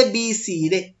ए बी सी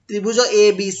रे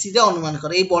अनुमान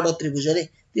कर ए बड़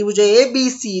त्रिभुज ए बी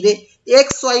सी रे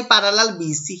x Y parallel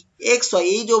BC x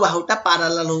Y जो बाहुटा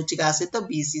पैरेलल होची का सहित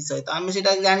बीसी सहित हम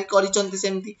सेटा जानि करिसंती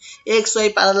सेमती एक्स वाई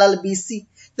पैरेलल बीसी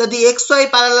यदि एक्स वाई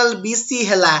पैरेलल बीसी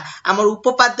हला हमर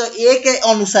उपपाद्य एक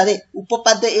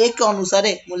अनुसार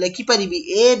मु लिखि परिबी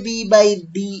A B bye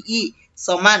D E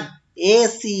समान ए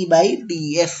सी bye D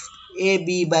F A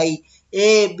B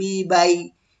bye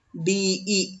D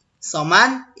E समान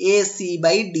ए सी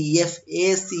बाय डी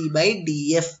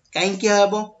एफ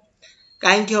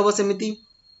काहेकि हबो सेमिति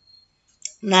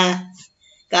ना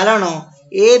कारण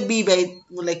ए बी बाय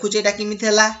मु लिखुचे एटा किमिति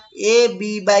हला A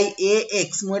B bye A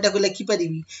x मु एटा को लिखि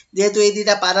परिबी जेहेतु ए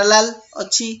दीटा पैरेलल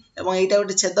अछि एवं एटा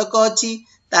गोटे छेदक अछि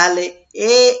ताले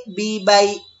A B bye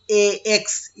A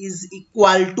x is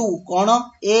equal to cone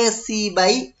A C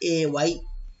bye A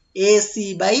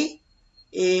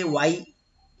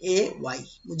Y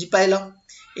बुझी पाइलो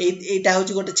एटा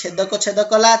होची गोटे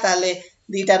छेदक ला ताले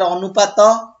दीटार अनुपात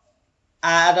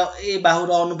आर ए बाहुर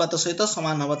अनुपात सहित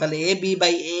समान हबो ताले A B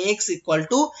bye A x equal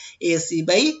to A C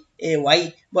bye A Y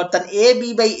बर्तन A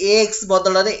B bye A x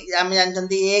बदल रे हम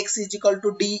जानचंती ए x is equal to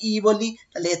D E बोली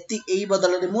ताले एई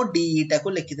बदल रे मु डी ई टा को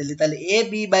लिखि देली ताले A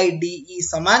B bye D E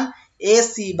समान ए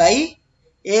सी bye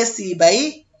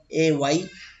A Y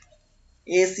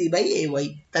AC by AY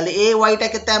ताले AY टा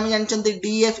केते हम जानचंती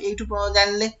DF एठु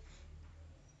जानले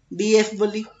DF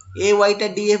बोली AY टा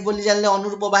DF बोली जानले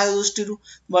अनुरूप बाहु दृष्टि रु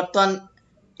वर्तमान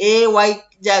AY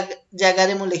जगह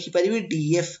रे मु लिखि परिबी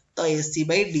DF तो AC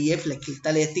by DF लिखि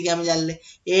ताले एति के हम जानले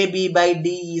AB by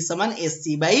DE समान AC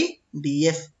by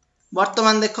DF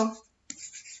वर्तमान देखो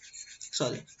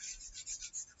सॉरी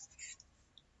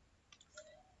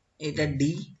एटा D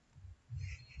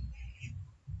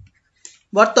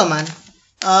वर्तमान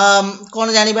कौन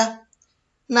जानिबा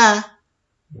ना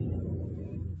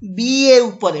BA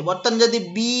ऊपर वर्तमान जदि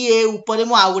BA ऊपर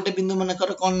मु आ गोटे बिंदु मन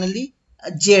कर कौन नेली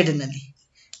Z नेली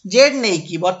Z नै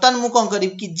कि वर्तमान मु कोन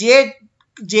करिब कि Z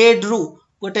रु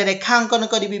गोटे रेखांकन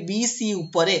करिबी BC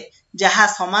ऊपर जहा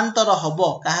समांतर हबो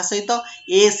कहा सहित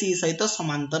AC सहित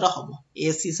समांतर हबो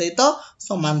AC सहित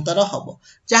समांतर हबो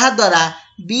जहा द्वारा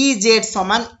BZ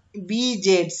समान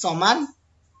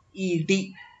ED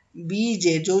BJ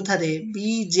जो थारे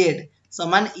BZ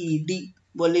समान ED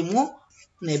बोली मु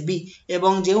नेबी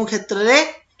एवं जेउ क्षेत्र रे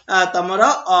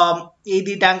तमरो ए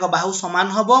दिटांग बाहु समान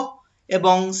हबो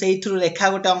एवं सेइथरु रेखा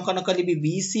गोटे अंकन करिबी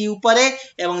BC ऊपरे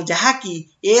एवं जहा कि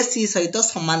AC सहित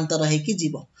समांतर है कि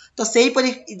जीवो तो सेही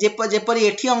परि जेपरि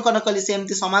एठी अंकन कली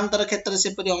सेमति समांतर क्षेत्र से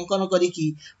परि अंकन करी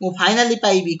कि मु फाइनली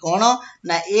पाइबी कोन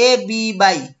ना AB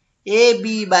by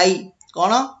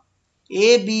cone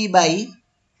AB by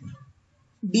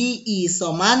DE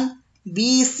समान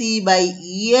BC by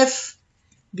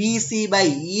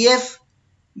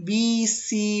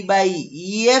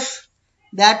EF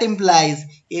that implies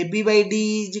AB by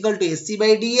D is equal to AC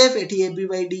by DF एठी AB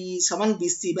by DE समान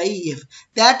BC by EF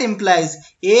that implies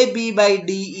AB by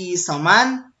DE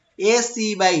समान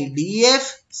AC by DF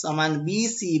समान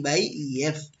BC by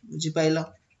EF बुझी पाइला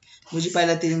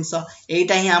 300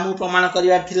 एटा ही हमु प्रमाण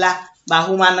करिवार थिला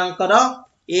बाहु मानकर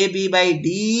AB by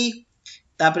DE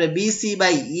तापरे BC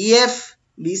by EF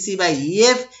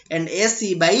and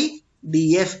AC by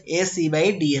DF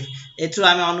एथु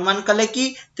आमे अनुमान कले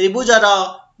कि त्रिभुजर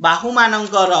बाहु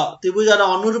मानकर त्रिभुजर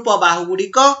अनुरूप बाहु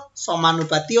गुडिक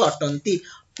समानुपाती अटंती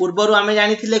पूर्वरु आमे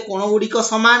जानिथिले कोण गुडिक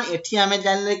समान एठी आमे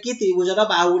जानले कि त्रिभुजर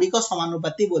बाहु गुडिक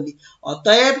समानुपाती बोली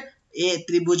अतएव ए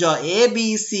त्रिभुज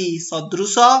ABC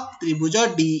सदृश त्रिभुज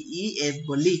DEF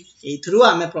बोली एथुरु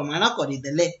आमे प्रमाण करि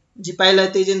देले बुझी पाइला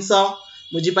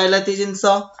ती जिंस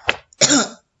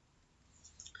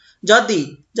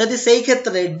जदि सेही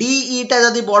क्षेत्र रे DE टा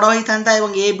जदि बड़ होई थांता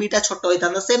एवं AB टा छोट होई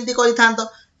थांता सेमति करि थांतो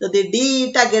जदि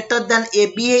DE टा ग्रेटर देन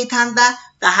AB हेई थांता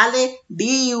ताहाले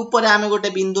DE ऊपर आमे गोटे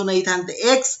बिंदु नै थांते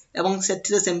X एवं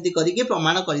सेठिरे सेमति करि के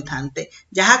प्रमाण करि थांते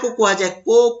जहा को कुआ जाय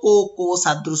को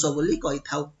सादृश बोली कहि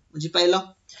थाउ बुझी पाइलो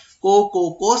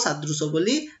को सादृश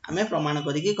बोली आमे प्रमाण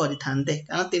करि के करि थांते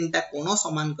कारण तीनटा कोण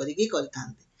समान करि के करि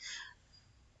थांते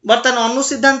वर्तमान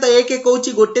अनुसिद्धांत 1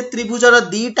 कहूची गोटे त्रिभुजर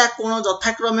दीटा कोण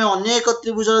यथाक्रमे अन्य एक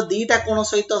त्रिभुजर दीटा कोण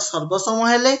सहित सर्वसम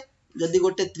हेले जदि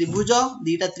गोटे त्रिभुज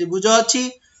दीटा त्रिभुज अछि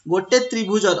गोटे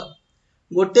त्रिभुजर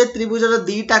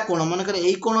दीटा कोण मन करे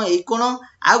एई कोण आ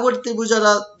गोटे त्रिभुजर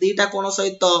दीटा कोण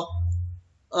सहित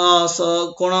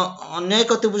कोण अन्य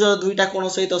एक त्रिभुजर दुईटा कोण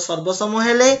सहित सर्वसम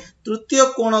हेले तृतीय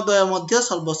कोण द्वय मध्य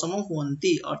सर्वसम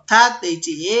हुअंती अर्थात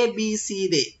देछि ABC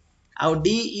रे आ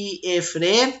DEF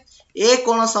रे ए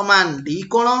कोण समान D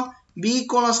कोण B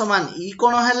कोण समान E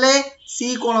कोण हेले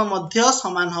C कोण मध्य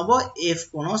समान हबो F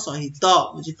कोण सहित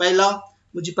बुझी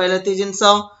पाइला ती जिंस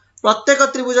प्रत्येक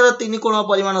त्रिभुजर तीन कोण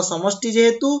परिमाण समष्टि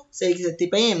जेहेतु सेति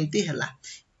पई एम्ति हैला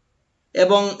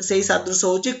एवं सेही सादृश्य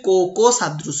होची को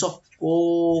सादृश्य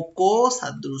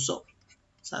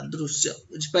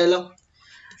बुझी पाइलो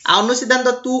अनुसिद्धांत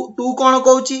 2 कोण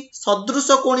कहूची सदृश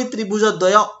कोणी त्रिभुज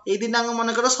द्वय ए दिनांग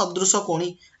मन कर सदृश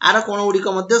कोणी आर कोण उडी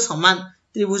मध्य समान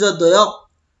त्रिभुज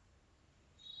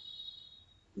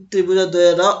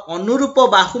द्वयर अनुरूप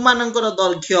बाहु मानकर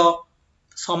दैर्घ्य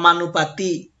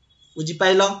समानुपाती बुझी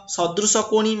पाइलो सदृश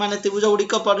कोणी माने त्रिभुज गुडी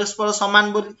परस्पर समान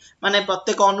बोली माने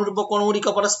प्रत्येक अनुरूप कोण गुडी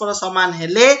परस्पर समान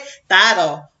हेले तार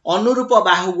अनुरूप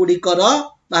बाहु गुडी कोण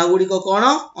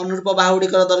अनुरूप बाहु गुडी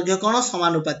दैर्घ्य कोण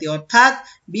समानुपाती अर्थात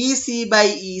BC by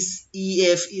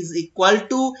EF is equal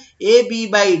to AB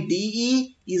by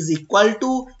DE is equal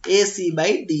to AC by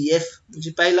DF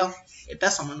बुझी पाइलो एटा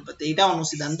समानुपाती एटा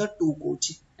अनुसिद्धांत 2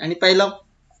 कहूची जानि पाइलो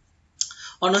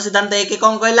अनुसिद्धांत 1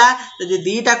 कोन कहला यदि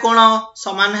दीटा कोण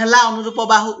समान हैला अनुरूप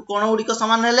बाहु कोण गुडी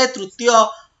समान हेले तृतीय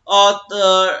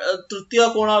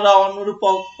कोणर अनुरूप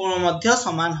कोण मध्य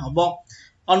समान हबो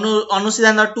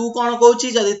अनुसिद्धांत 2 कोन कहूची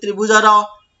यदि त्रिभुजर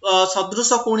सदृश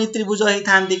कोणी त्रिभुज हेई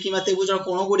थांती किबा त्रिभुजर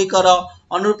कोण गुडीकर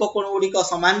अनुरूप कोण गुडीक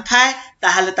समान थाए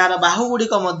ताहाले तार बाहु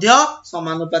गुडीक मध्य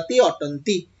समानुपाती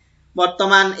अटंती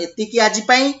वर्तमान एतिकी आजि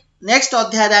पई नेक्स्ट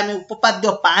अध्याय रे आमे उपपाद्य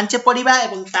 5 पढ़िबा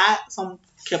एवं ता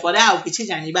संक्षेप रे आउ किछि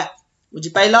जानिबा बुझि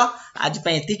पाइलो आज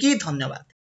पय एतिकी धन्यवाद।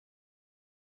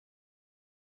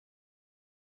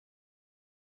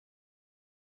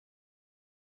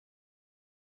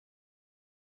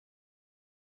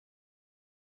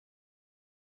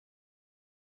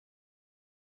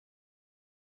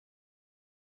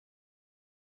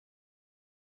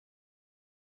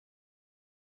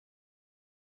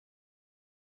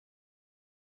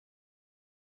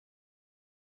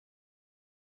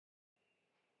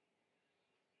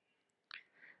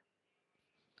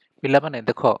 पिला माने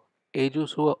देखो ए जो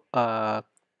सो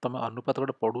तमे अनुपात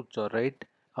गोटे पढ़ुच राइट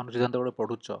अनुसिद्धांत गोटे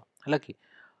पढ़ुच है कि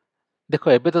देख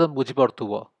एबे तो तुम बुझी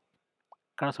पड़थुबो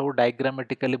कारण सब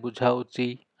डायग्रामेटिकली बुझा होची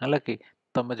है कि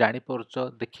तुम जानी पारुच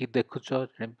देखि देखुच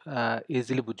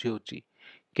इजीली बुझी होची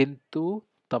किंतु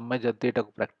तमे जदि एटा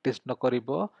प्रैक्टिस न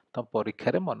करिवो तुम परीक्षा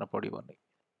रे मन पड़िबोनी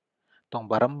तो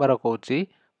बारंबार कहूची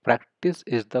practice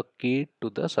is the key to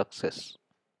the success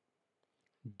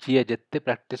जी जिते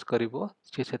प्रैक्टिस करिवो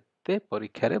सी सेते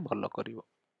परीक्षा रे भलो करिवो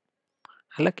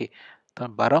है कि तुम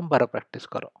बारंबार प्रैक्टिस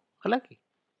करो है कि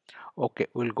okay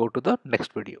will go to the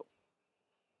next video.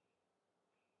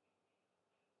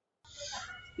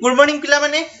 Good morning पिला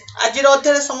माने आज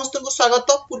अध्याय समस्त को स्वागत।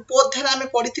 पूर्व अध्याय आमे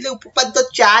पढ़िथिले उपपाद्य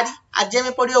 4 आज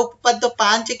आमे पढ़िया उपपाद्य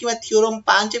 5 किबा थ्योरम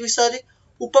 5 विषय रे।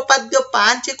 उपपाद्य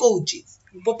 5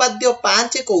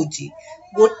 कहूची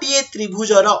गोटिए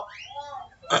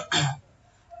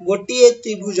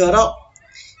त्रिभुजर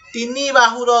तीनी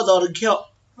बाहुर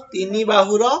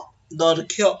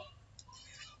दैर्घ्य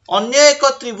अन्य एक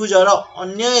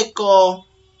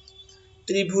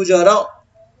त्रिभुजर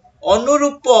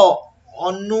अनुरूप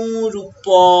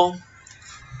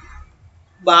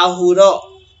बाहुर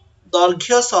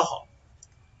दैर्घ्य सह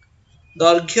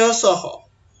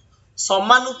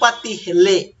समानुपाती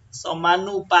हेले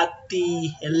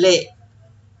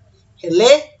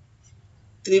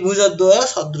त्रिभुजद्वय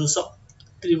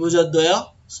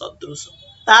सदृश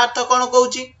ता अर्थ कौन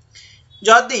कहूची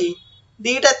जदि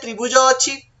दीटा त्रिभुज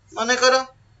अछि माने कर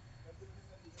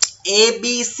ए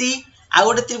बी सी आ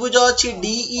गोटे त्रिभुज अछि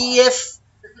डी ई एफ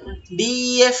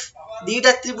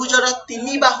दीटा त्रिभुजर तीन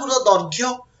बाहुर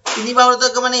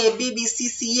दैर्घ्य माने ए बी बी सी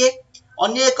सी ए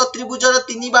अन्य एक त्रिभुजर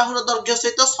तीन बाहुर दैर्घ्य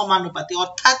सहित समानुपाती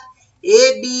अर्थात A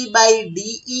B bye D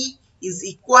E is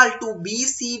equal to B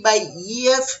C bye E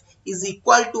F is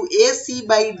equal to A C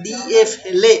bye D F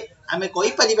हेले आमे कहि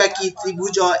परिबा कि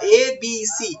त्रिभुज ए बी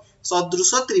सी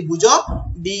सदृश त्रिभुज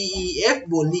डी ई एफ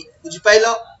बोली बुझि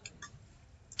पाइलो।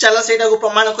 चलो सेटा को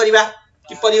प्रमाण करिबा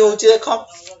किपरि होउची देखो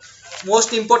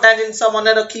मोस्ट इंपोर्टेंट जिंस मन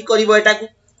रखी करिवो एटा को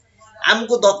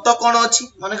हमको दत्त कोन अछि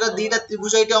माने कर दीटा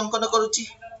त्रिभुज एटी अंकन करूची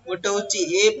गोटे होची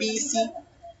ए बी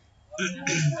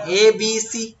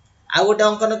सी आ गोटे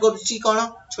अंकन करूची कोन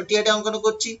छोटियाटे अंकन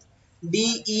करूची डी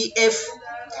ई एफ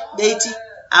देइची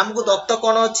हमको दत्त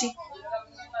कोन अछि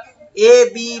A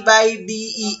B bye D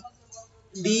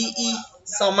E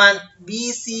समान B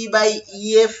C bye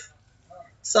E F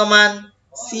समान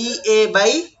सी ए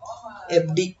बाय एफ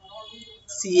डी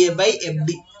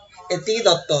एति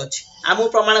दत्त अछि हमु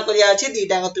प्रमाण करिया अछि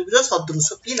दीटा त्रिभुज सदृश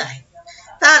कि नाही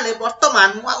ताले वर्तमान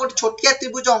मु गोटे छोटिया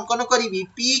त्रिभुज अंकन करिवि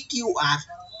पी क्यू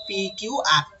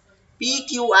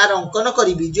आर अंकन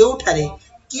करिवि जोठारे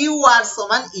क्यू आर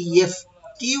समान ईएफ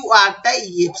क्यू आर टा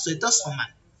ईएफ सहित समान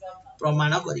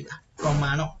प्रमाण करिबा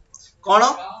प्रमाण कोन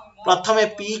प्रथमे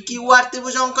पी क्यू आर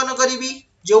त्रिभुज अंकन करिवि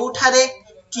जोठारे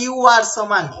क्यू आर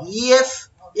समान ईएफ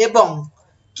एवं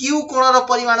क्यू कोणर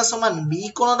परिमाण समान बी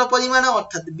कोणर परिमाण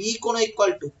अर्थात बी कोण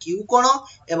इक्वल टू क्यू कोण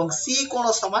एवं सी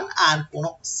कोण समान आर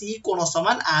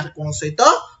कोण सहित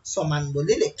समान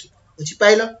बोली लेखि बुझि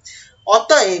पाइलो।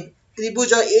 अतएव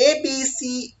त्रिभुज ए बी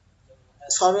सी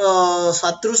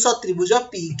सदृश त्रिभुज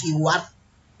P Q R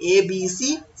A B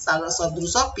C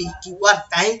सदृश पी क्यू आर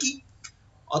काहे कि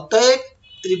अतएव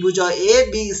त्रिभुज ए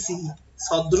बी सी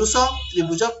सदृश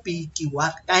त्रिभुज पी क्यू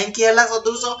आर काहे हला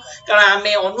सदृश कारण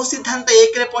आमे अनुसिद्धांत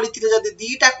 1 रे पढिथिले जदि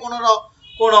दीटा कोणर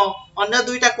कोण अन्य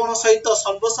दुईटा कोण सहित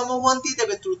सर्वसम होंती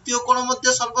तेबे तृतीय कोण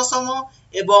मध्ये सर्वसम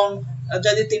एवं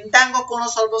जदि तीनटांग कोण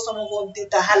सर्वसम होंती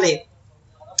ताहाले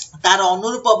तार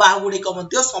अनुरूप बाहु गुड़िक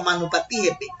मध्ये समानुपाती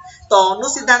हेबे तो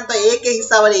अनुसिद्धांत 1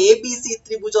 हिसाब रे एबीसी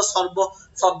त्रिभुज सर्व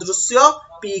सदृश्य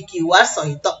पी क्यू आर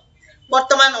सहित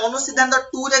वर्तमान अनुसिद्धांत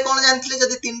 2 रे कोन जानथिले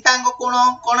जदि तीनटांग कोण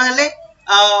कोन हेले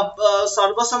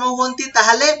सर्वसम होंती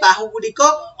ताहाले बाहु गुड़िक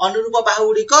अनुरूप बाहु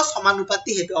गुड़िक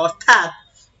समानुपाती हेबे अर्थात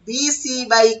BC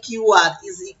by QR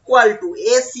is equal to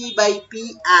AC by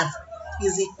PR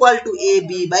is equal to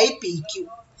AB by PQ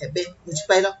हेबे बुझि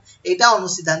पाइलो एटा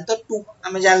अनुसिद्धांत 2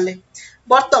 हमें जानले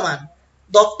वर्तमान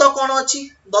दत्त कौन अच्छी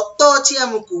दत्त अच्छी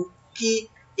आमको कि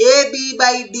A B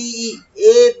by D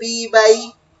A B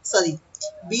by sorry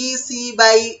B C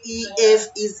by E F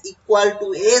is equal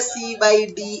to A C by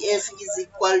D F is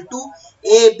equal to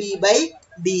A B by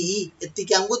D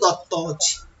एतिक आमको दत्त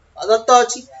अच्छी दत्त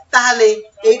अच्छी ताहले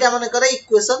एटा मन कर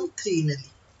इक्वेशन 3 नेली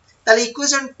ताले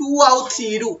इक्वेशन 2 आउ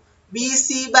 3 रु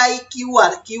BC by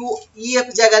QR Q EF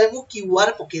जगह मु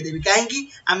QR पके देबी काहे कि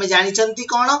आमे जानि चंती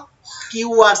कोन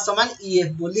QR समान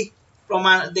EF बोली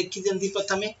प्रमाण देखि जंती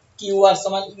प्रथमे QR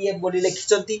समान EF बोली लिखि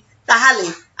चंती ताहाले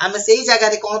आमे सेही जगह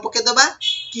रे कोन पके दबा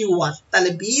QR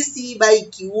ताले BC by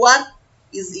QR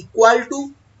is equal to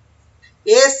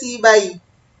AC by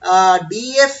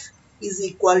DF is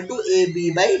equal to AB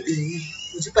by DE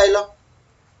बुझि पाइलो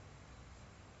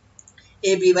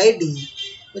AB by DE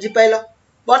बुझि पाइलो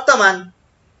वर्तमान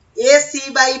AC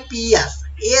by PR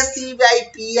AC by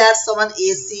PR समान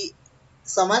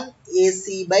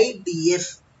AC by DF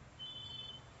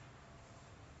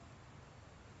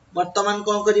वर्तमान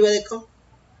कौन करिबा देखो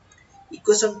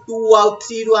इक्वेशन 2 आउ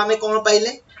 3 रु आमे कौन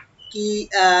पाइले कि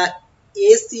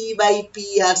AC by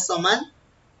PR समान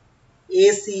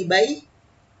AC by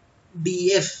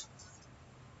DF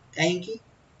काहे कि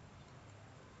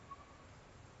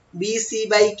BC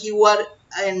by QR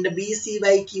and BC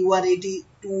by QR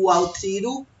 2 आउ 3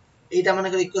 रु एटा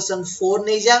मानकर इक्वेशन 4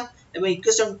 नै जा एवं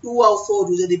इक्वेशन 2 आउ 4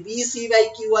 रु जदि BC by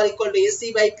QR equal to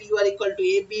AC by PR equal to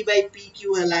AB by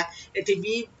PQ हला एठी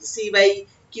BC by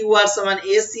QR समान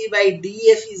AC by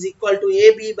DF is equal to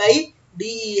AB by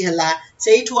DE हला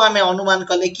सेइठु आमे अनुमान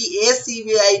कले कि AC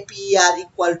by PR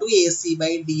equal to AC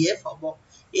by DF हबो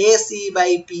AC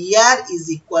by PR is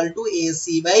equal to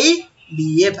AC by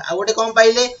DF आ गोटे कोन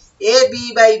पाइले AB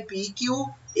by PQ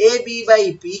AB by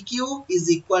PQ is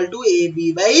equal to AB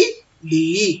by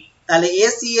DE ताले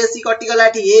AC AC कटि गला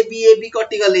एठी AB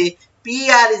कटि गले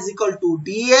PR is equal to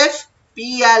DF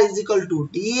PR is equal to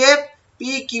DF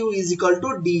PQ is equal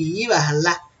to DE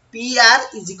बाहरला PR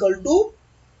is equal to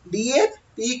DF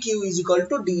PQ is equal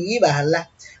to DE बाहरला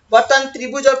बर्तन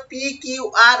त्रिभुज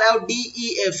PQR और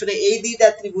DEF रे एई दीटा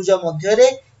त्रिभुज मध्य रे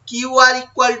QR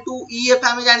equal to EF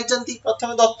हमें जानि चंती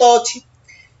प्रथम दत्त अछि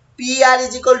PR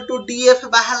is equal to DF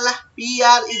बाहरला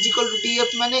PR is equal to DF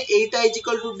माने एटा is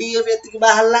equal to DF एतिक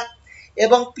बाहरला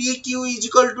एवं PQ is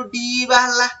equal to DE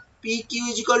बाहरला PQ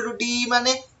is equal to DE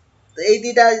माने एई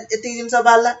दीटा एतिक जिंस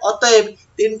बाहरला अतएव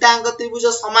तीनटा अंक त्रिभुज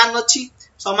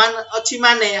समान अछि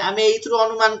माने आमे एथरो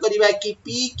अनुमान करिबा कि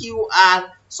PQR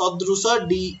सदृश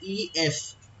DEF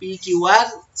PQR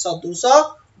सदृश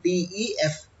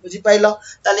DEF बुझि पाइलो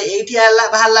ताले एठी आला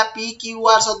बाहरला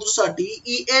PQR सदृश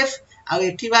DEF आ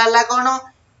एठी बाहरला कोन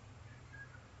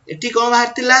एठी कोन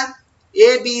बाहरतिला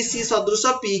ABC सदृश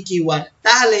PQR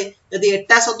ताहले यदि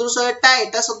एटा सदृश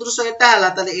एटा सदृश एटा हला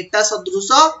ताले एटा सदृश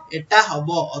एटा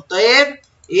हबो अतएव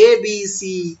ABC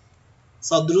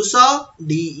सदृश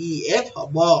DEF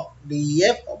हबो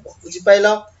DEF हबो बुझि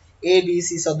पाइलो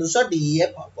ABC सदृश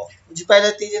DEF हबो बुझि पाइलो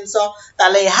ती जिंस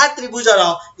ताले यहा त्रिभुजर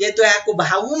जेतु याकु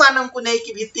बाहु मानन को नै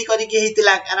कि भित्ति करी के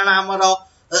हेतिला कारण हमर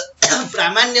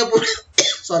प्रामाण्य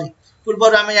सॉरी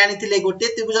पूर्वर आमे जानिथिले गोटे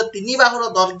त्रिभुज तीन बाहुर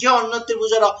दैर्घ्य अन्य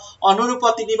त्रिभुजर अनुरूप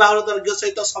तीन बाहुर दैर्घ्य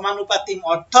सहित समानुपाती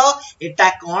अर्थ एटा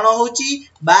कोन होची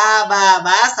बा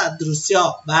सादृश्य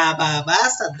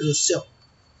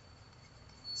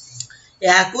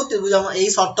याकु त्रिभुज एई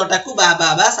शर्तटाकु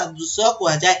बा सादृश्य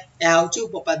कुआ जाय या होची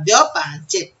उपपाद्य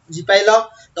 5 बुझि पाइलो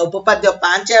तो उपपाद्य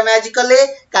 5 आमे आज कले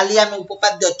काली आमे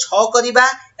उपपाद्य 6 करिबा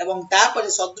एवं तापर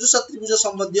सदृश त्रिभुज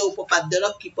संबंधी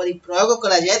उपपाद्यर किपरि प्रयोग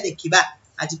करा जाय देखिबा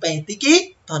आज पय एतिकी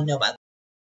धन्यवाद।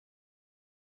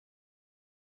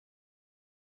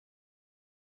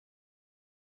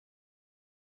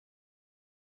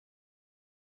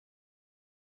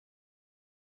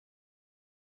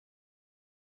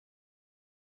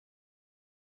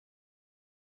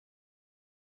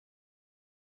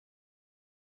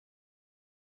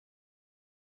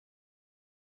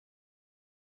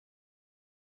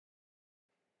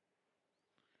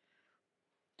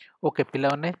 ओके पिला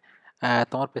माने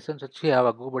तमर पेशेंस अछि आ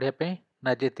आगु बढ़िया पे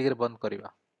ना जे एतिक बंद करबा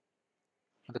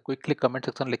मते क्विकली कमेंट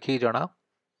सेक्शन लिखि जणा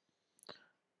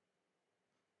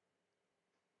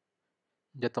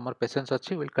जे तमर पेशेंस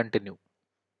अछि will continue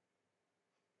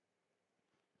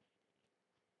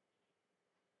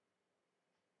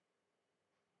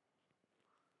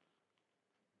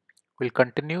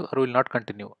or will not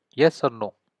continue yes or no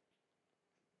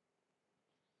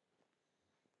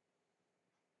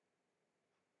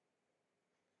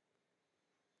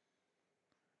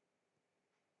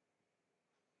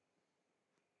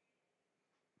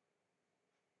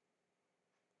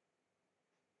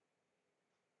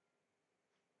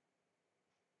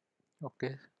okay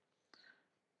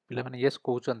पिला माने यस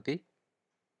कहउचंती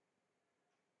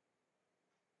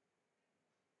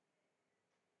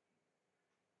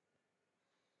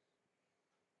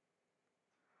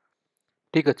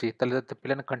ठीक अछि तले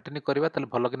पिला ने कंटिन्यू करबा तले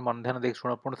भलो कि मन ध्यान देख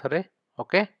सुनो पुण थरे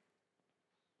ओके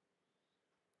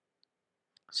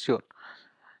श्योर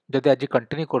जदि आज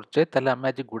कंटिन्यू करचे तले आमे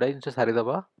आज गुडा जिनस सारी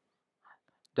दबा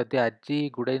जदि आज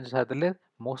गुडा जिनस सारी देले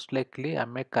मोस्ट लाइकली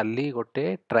आमे काली गोटे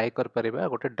ट्राई कर परिबा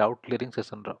गोटे डाउट क्लियरिंग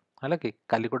सेशन रो हला कि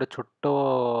काली गोटे छोटो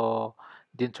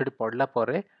जिनसटी पढ़ला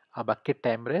परे आ बाकी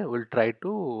टाइम रे will try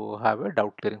to have a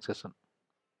doubt clearing session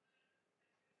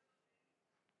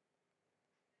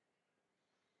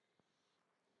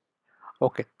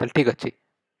okay तले ठीक अछि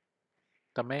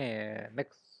तमे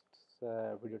नेक्स्ट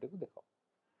वीडियो टिकु देखो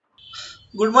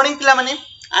गुड मॉर्निंग पिला माने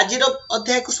आज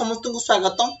अध्याय को समस्त को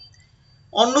स्वागत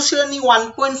अनुशीलनी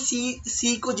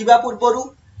 1.सी को जीवा पूर्वरु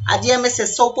आज आमे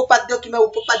शेष उपपाद्य किबा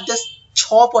उपपाद्य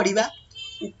 6 पढिबा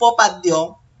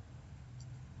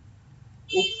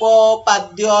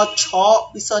उपपाद्य 6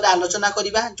 विषय आलोचना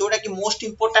करिबा जोटा कि मोस्ट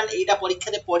इंपोर्टेंट एटा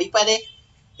परीक्षा रे पढि पारे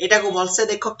एटा को भलसे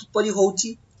देखो किपरि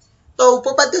होउची तो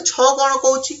उपपाद्य 6 कोन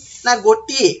कहउची ना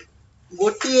गोटिए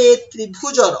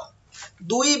त्रिभुजर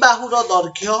दुई बाहुर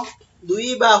दैर्घ्य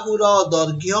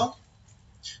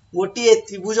गोटिए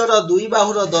त्रिभुजर दुई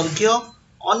बाहुर दैर्घ्य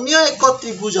अन्य एक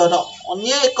त्रिभुजर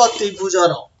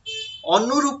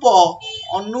अनुरूप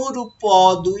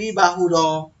दुई बाहुर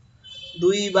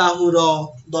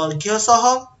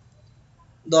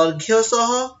दैर्घ्य सह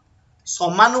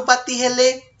समानुपाती हेले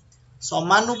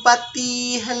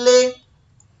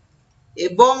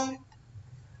एवं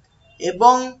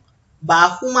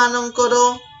बाहु मानकर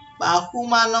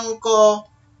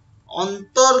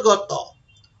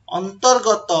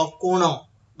अंतर्गत कोण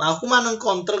बाहु मानक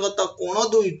अंतर्गत कोण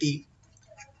दुईटी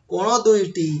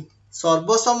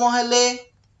सर्वसम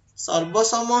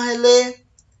हेले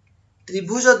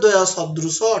त्रिभुजद्वय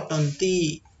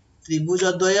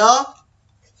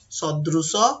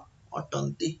सदृश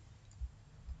अटंती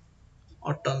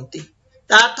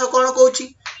अर्थ कौन कौच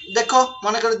देख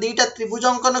मन कर दीटा त्रिभुज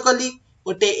अंकन कली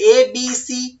गोटे ए बी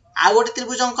सी आ गोटे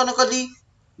त्रिभुज अंकन कली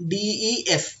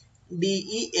डीईएफ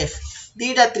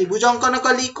दीटा त्रिभुज अंकन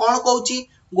कली कौन कौच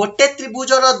गोटे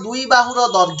त्रिभुजर दुई बाहुर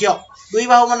दैर्घ्य दुई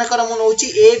बाहु मन कर मु नौची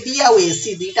ए बी आ ए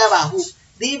सी दीटा बाहु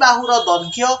दी बाहुर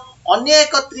दैर्घ्य अन्य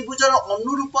एक त्रिभुजर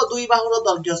अनुरूप दुई बाहुर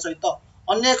दैर्घ्य सहित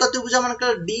अन्य एक त्रिभुज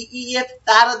मनकर डीईएफ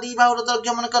तार दी बाहुर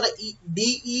दैर्घ्य मनकर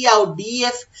डीई आ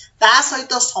डीएफ ता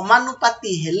सहित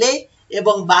समानुपाती हेले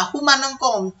एवं बाहु मानक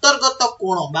अंतर्गत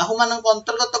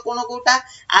कोण कोटा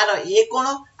आर ए कोण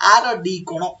आर डी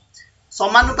कोण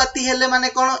समानुपाती हेले माने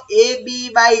कोण ए बी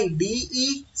बाई डीई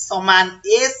समान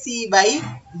ए सी बाई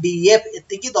डीएफ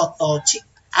एतिकी दत्त अछि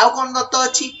आ कोण दत्त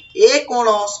अछि ए कोण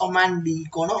समान डी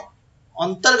कोण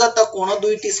अंतर्गत कोण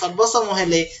दुईटी सर्वसम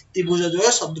हेले त्रिभुज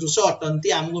द्वय सदृश अटंती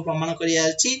हमको प्रमाण करिया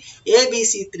अछि ए बी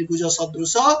सी त्रिभुज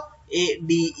सदृश ए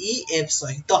डी ई एफ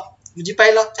सहित बुझी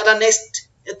पाइलो चला नेक्स्ट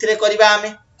एथिरे करिबा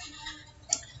हमें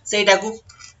सेटा को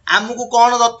हमको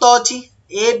कोन दत्त अछि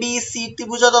ए बी सी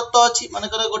त्रिभुज दत्त अछि माने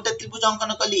करे गोटे त्रिभुज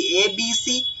अंकन कली ए बी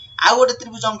सी आ गोटे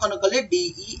त्रिभुज अंकन कली डी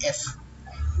ई एफ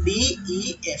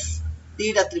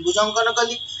दीटा त्रिभुज अंकन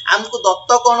कली हमको दत्त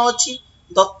कोन अछि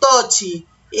दत्त अछि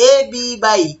A B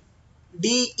by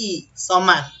D E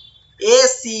समान ए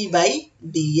सी बाई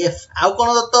डी एफ आ कोन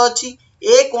दत्त अछि ए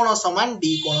कोण समान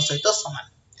डी कोण सहित समान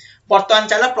वर्तमान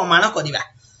चला प्रमाण करिबा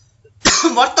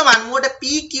वर्तमान मु गोटे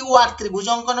पी क्यू आर त्रिभुज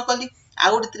अंकन कली आ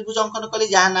गोटे त्रिभुज अंकन कली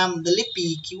जहा नाम देली पी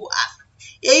क्यू आर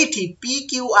एठी पी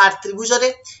क्यू आर त्रिभुज रे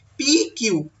पी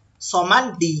क्यू समान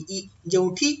डीई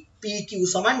जोठी पी क्यू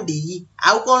समान डीई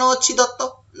आउ कोन अछि दत्त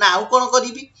ना आउ कोन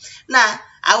करिवि ना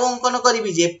आउ अंकन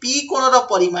करिवि जे पी कोणर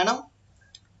परिमाण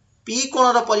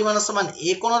समान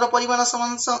ए कोणर परिमाण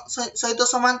समान सहित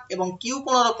समान एवं क्यू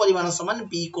कोणर परिमाण समान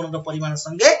बी कोणर परिमाण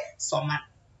संगे समान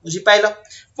बुझी पाइलो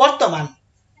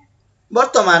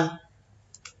वर्तमान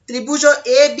त्रिभुज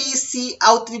ए बी सी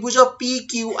आउ त्रिभुज पी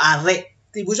क्यू आर रे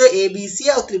त्रिभुज ए बी सी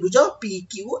आउ त्रिभुज पी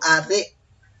क्यू आर रे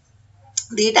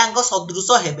दीटांक सदृश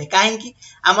हेबे काहे कि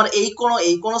हमर एई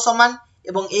कोण समान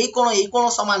एवं एई कोण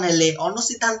समान हेले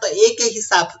अनुसिद्धांत एक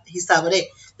हिसाब रे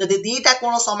यदि दीटा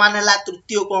कोण समान हैला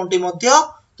तृतीय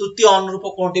अनुरूप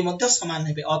कोणटी मध्य समान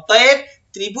हेबे अतएव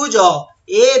त्रिभुज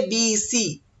ए बी सी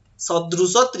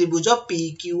सदृश त्रिभुज पी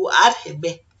क्यू आर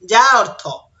हेबे जा अर्थ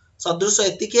सदृश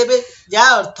एतिक हेबे जा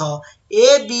अर्थ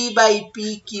A B by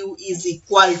P Q is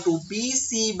equal to B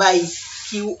C by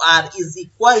Q R is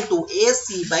equal to A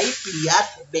C by P R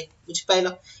हेबे बुझि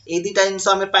पाइलो ए दीटा जिंस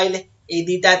हमें पाइले ए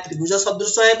दीटा त्रिभुज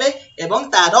सदृश हेबे एवं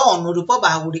तार अनुरूप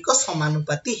बाहुगुड़िक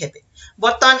समानुपाती हेबे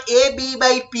बर्तमान A B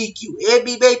by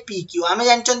P Q आमे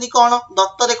जानचंदी कोन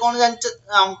दत्तरे कोन जानच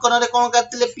अंकन रे कोन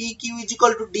करथिले P Q is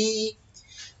equal to D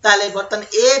ताले बर्तमान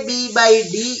A B by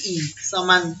D E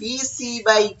समान B C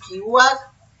by Q R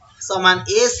समान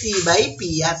ए सी बाई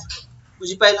पी आर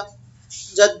बुझी पाइलो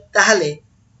जद ताले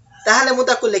ताले मु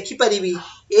ताको लिखि परिबी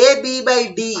A B by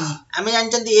D E आमे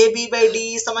जानचंदी A B by D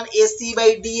E समान ए सी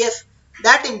by D F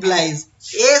that implies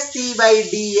AC by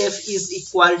DF is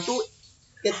equal to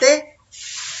केते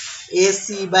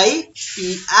AC by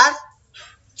PR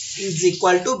is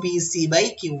equal to BC by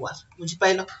QR बुझी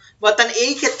पाइलो बर्तन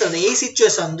एई क्षेत्र रे एई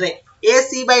situation रे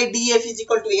AC by DF is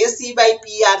equal to AC by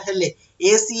PR हेले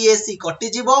AC कटि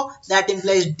जिवो that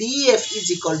implies DF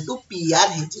is equal to PR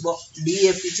हे जिवो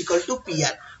DF is equal to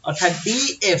PR अर्थात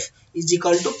DF is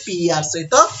equal to PR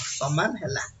सहित समान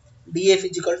हैला DF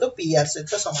is equal to PR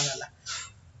सहित समान हैला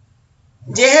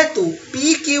जेहेतु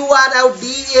PQR और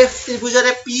DF त्रिभुज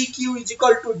रे PQ is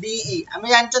equal to DE हमें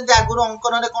जानचंती आगुरो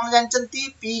अंकन रे कोन जानचंती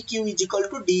PQ is equal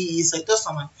to DE सहित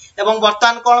समान एवं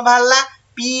वर्तमान कोन बाहरला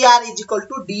PR is equal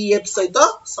to DF सहित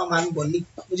समान बोली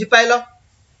बुझी पाइलो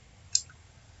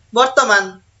वर्तमान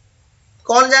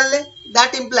कोन जानले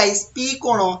दैट इंप्लाइज P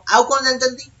कोन आउ कोन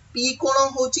जानचंती P कोन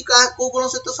होची का को कोन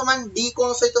सहित समान D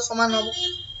कोन सहित समान हबो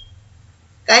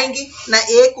काहेकि ना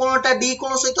ए कोणटा डी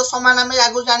कोण सहित समान आमे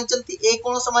आगु जानिचंती ए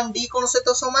कोण समान डी कोण सहित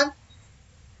समान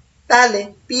ताले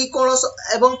पी कोण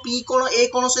एवं पी कोण ए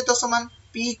कोण सहित समान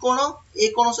पी कोण ए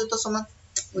कोण सहित समान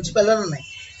बुझी पालो ना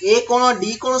ए कोण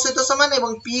डी कोण सहित समान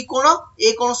एवं पी कोण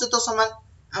ए कोण सहित समान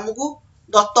हमकु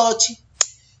दत्त अछि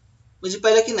बुझी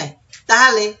पाइले कि नै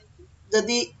ताले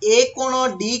जदि ए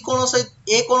कोण डी कोण सहित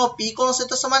ए कोण पी कोण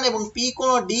सहित समान एवं पी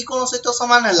कोण डी कोण सहित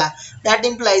समान हला दैट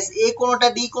इंप्लाइज ए कोणटा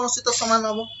डी कोण सहित समान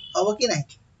हबो कि नै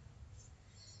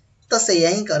तो सेया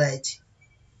ही कराय छी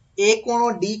ए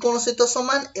कोण डी कोण सहित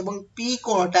समान एवं पी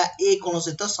कोणटा ए कोण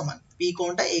सहित समान पी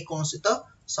कोणटा ए कोण सहित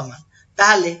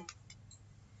समान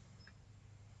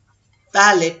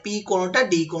ताले पी कोणटा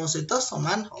डी कोण सहित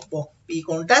समान हबो पी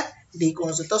कोणटा डी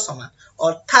कोण सहित समान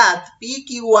अर्थात पी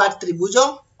क्यू आर त्रिभुज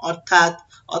अर्थात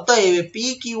अतएव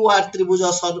पी क्यू आर त्रिभुज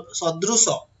सदृश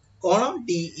कोन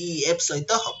डीईएफ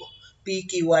सहित हबो पी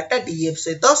क्यू आर टा डीएफ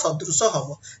सहित सदृश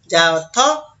हबो जा अर्थ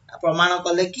प्रमाण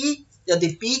कले कि यदि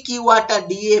पी क्यू आर टा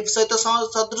डीएफ सहित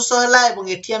सदृश हला एवं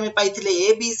एठी हमें पाइथिले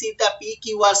ए बी सी टा पी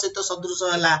क्यू आर सहित सदृश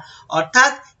हला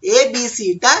अर्थात ए बी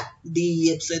सी टा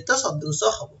डीएफ सहित सदृश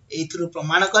हबो एथुरु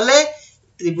प्रमाण कले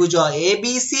त्रिभुज ए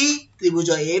बी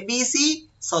सी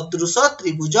सदृश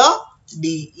त्रिभुज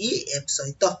DEF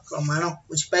सहित प्रमाण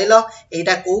बुझी पाइलो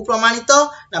एटा को प्रमाणित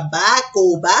ना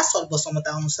बा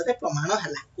सर्वसम्मता अनुसार प्रमाण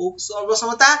हला को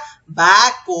सर्वसम्मता बा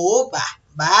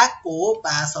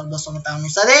सर्वसम्मता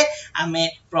अनुसार आमे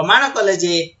प्रमाण कले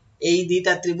जे एई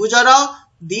दीटा त्रिभुजर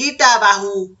दीटा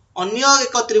बाहु अन्य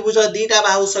एक त्रिभुज दीटा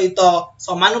बाहु सहित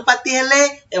समानुपाती हेले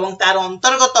एवं तार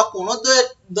अंतर्गत कोण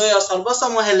द्वय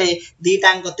सर्वसम हेले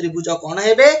दीटांक त्रिभुज कोन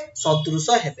हेबे सदृश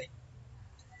हेबे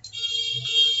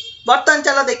बर्तमान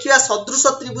चला देखिया सदृश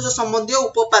त्रिभुज संबंधी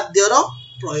उपपाद्यर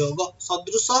प्रयोग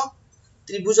सदृश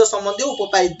त्रिभुज संबंधी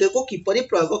उपपाद्य को किपरि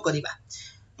प्रयोग करिबा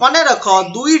मने रख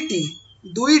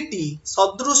दुईटी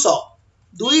सदृश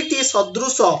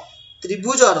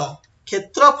त्रिभुजर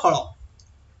क्षेत्रफल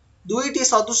दुईटी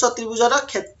सदृश त्रिभुजर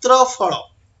क्षेत्रफल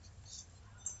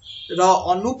र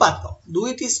अनुपात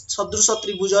दुईटी सदृश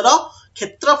त्रिभुजर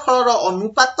क्षेत्रफल र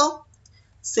अनुपात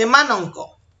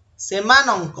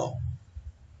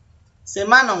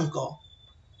सेमानंक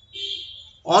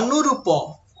अनुरूप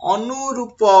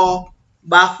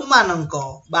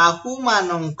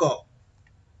बाहुमानंक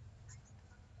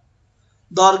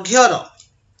दैर्घ्यर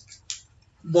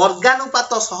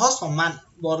वर्गानुपात सह समान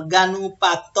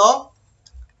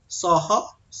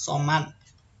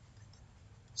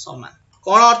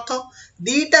कोन अर्थ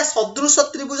दीटा सदृश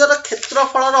त्रिभुजर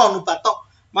क्षेत्रफल र अनुपात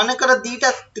मानेकर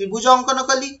दीटा त्रिभुज अंकन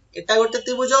कली एटा गोटे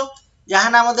त्रिभुज जहा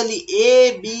नाम देली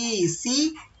ए बी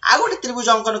सी आ गोटे त्रिभुज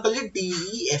अंकन कली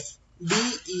डीईएफ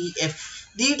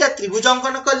दीटा त्रिभुज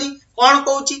अंकन कली कोन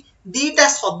कहूची दीटा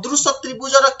सदृश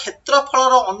त्रिभुजर क्षेत्रफल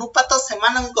र अनुपात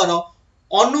सेमानंकर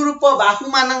अनुरूप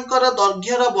बाहुमानंकर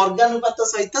दैर्घ्यर वर्गानुपात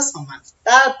सहित समान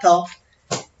ता अर्थ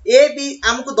ए बी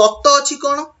हमकु दत्त अछि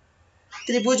कोन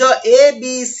त्रिभुज ए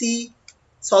बी सी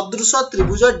सदृश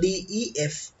त्रिभुज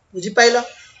डीईएफ बुझी पाइलो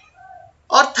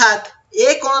अर्थात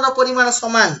ए कोण र परिमाण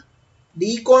समान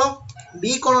डी कोण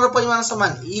बी कोण र परिमाण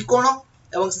समान ई कोण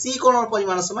एवं सी कोण र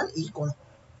परिमाण समान ई कोण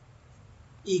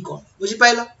बुझी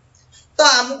पाइलो तो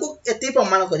हमकु एते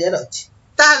प्रमाण करियार अछि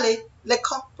ताले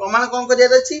लेख प्रमाण कोन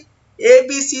करियार अछि ए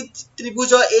बी सी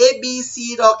त्रिभुज ए बी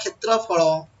सी रो क्षेत्रफल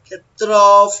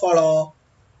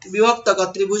विभक्तक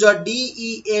त्रिभुज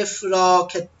DEF रो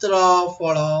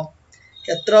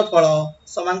क्षेत्रफल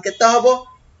समान केते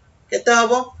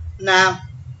हबो ना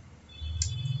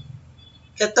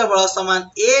क्षेत्रफल समान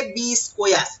AB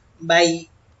square by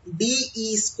DE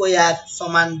square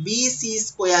समान BC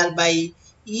square by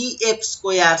EF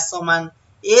square समान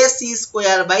AC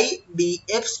square by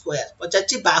DF square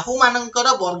पचाची बाहु मानकर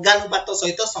वर्गानुपात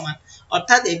सहित समान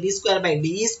अर्थात AB square by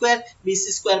DE square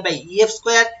BC square by EF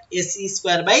square AC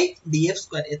square by DF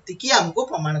square एतिकी हमको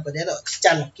प्रमाण करियार अछि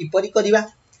चलो किपरि करिवा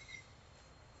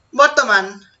वर्तमान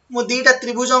मु दुईटा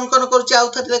त्रिभुज अंकन करूची आउ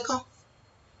थरे देखो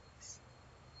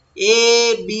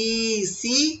ABC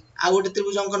आ गोटे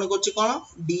त्रिभुज अंकन करूची कोन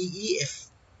DEF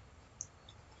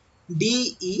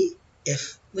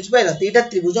बुझ पाइला दुईटा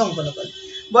त्रिभुज अंकन कली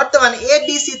वर्तमान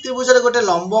ABC त्रिभुज रे गोटे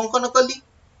लंब अंकन कली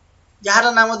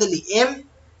जहार नाम देली M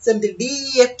सेमति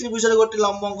DEF त्रिभुज रे गोटे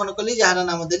लंब अंकन कली जहार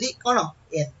नाम देली कोन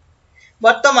N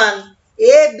वर्तमान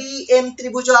ABM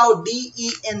त्रिभुज आ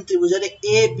DEN त्रिभुज रे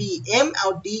ABM आ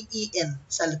DEN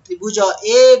साल त्रिभुज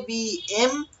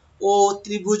ABM ओ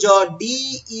त्रिभुज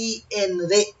DEN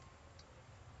रे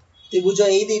त्रिभुज ए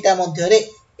दुईटा मध्य रे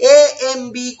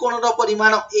AMB कोण रो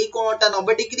परिमाण ए कोणटा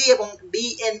 90 डिग्री एवं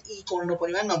DNE कोण रो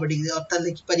परिमाण 90 डिग्री अर्थात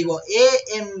लिखि परिबो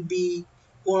AMB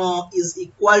कोण इज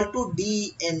इक्वल टू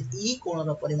DNE कोण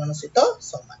रो परिमाण सहित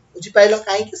समान बुझि पाइलो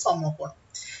काहे कि समकोण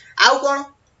आउ कोण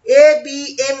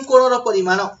ABM कोण रो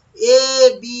परिमाण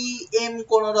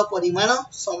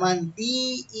समान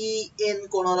DEN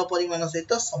कोण रो परिमाण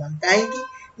सहित समान काहे कि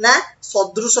ना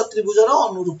सदृश त्रिभुज रो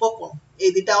अनुरूप कोण ए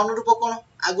दिटा अनुरूप कोण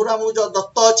आगुर हम जो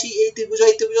दत्त अछि ए त्रिभुज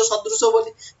सदृश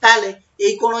बोली ताले ए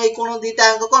कोण दिटा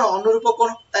अंक कोण अनुरूप कोण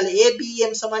ताले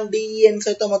ABM समान DEN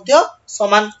सहित मध्य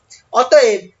समान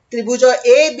अतएव त्रिभुज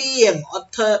ABM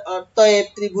अतएव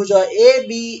त्रिभुज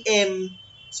ABM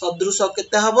सदृश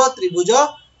केते हबो त्रिभुज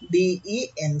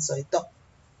DEN सहित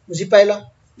बुझि pilo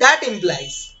that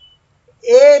implies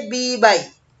AB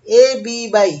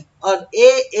by और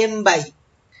AM by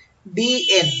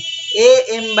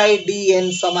DN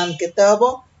समान केते हबो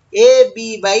AB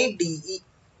by DE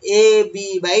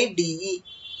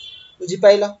बुझि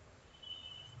पाइलो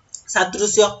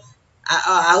सादृश्य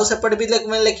आउ सेपट भी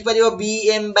लिखि परिबो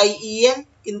BM by EN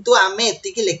किंतु आमे एति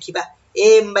कि लिखिबा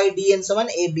AM by DN समान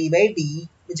AB by DE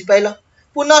बुझि पाइलो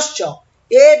पुनश्च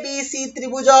ABC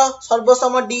त्रिभुज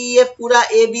सर्वसम DEF पूरा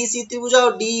ABC त्रिभुज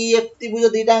और DEF त्रिभुज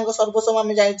दुईटांक सर्वसम हम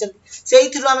जानिछन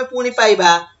सेइथिरु हम पुनी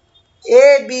पाइबा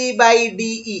AB by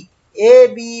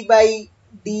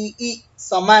DE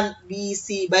समान BC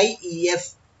by EF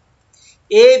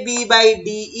AB by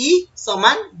DE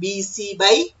समान BC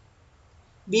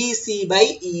by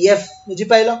EF बुझि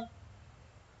पाइलो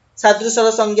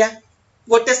सादृश्यर संज्ञा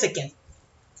गोटे सेकेंड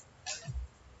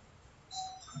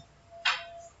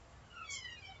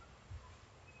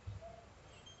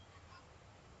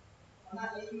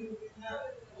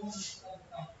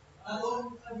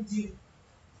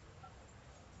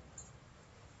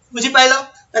बुझि पाइलो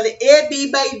ताले AB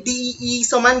by DE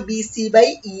समान BC by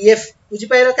EF बुझि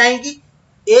पाइलो काहे कि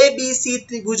ABC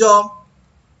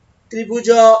त्रिभुज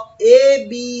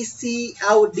ABC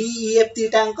आउ DEF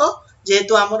तीटांक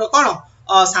जेहेतु हमर कोन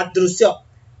सादृश्य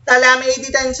ताले हम ए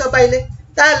दुटा अंश पाइले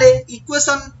ताले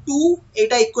इक्वेशन 2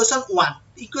 एटा इक्वेशन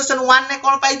 1 ने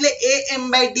कोन पाइले AM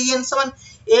by DN समान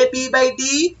AB by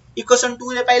DE इक्वेशन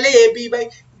 2 रे पाइले AB by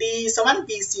DE समान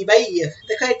BC by EF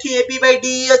देखा एठी AB by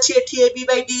DE अछि एठी AB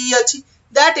by DE अछि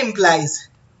that implies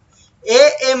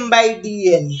AM by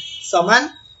DN समान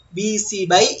BC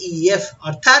by EF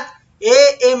अर्थात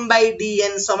AM by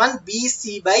DN समान BC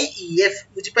by EF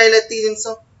बुझि पाइले तीन अंश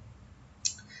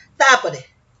तापरे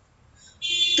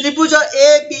त्रिभुज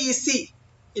ABC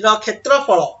रो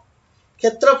क्षेत्रफल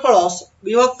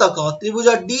विभक्तक त्रिभुज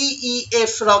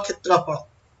DEF रो क्षेत्रफल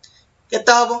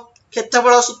केता हबो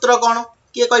क्षेत्रफल सूत्र कोन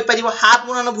के कहि परिबो हाफ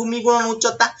गुणन भूमि गुणन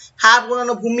उच्चता हाफ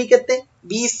गुणन भूमि केते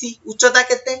BC उच्चता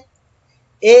केते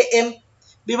AM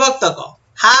विभक्तक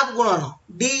हाफ गुणन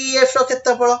DEF रो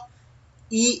क्षेत्रफल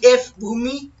EF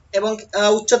भूमि एवं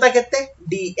उच्चता केते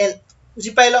DN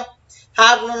बुझि पाइलो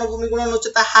हाफ गुणन भूमि गुणन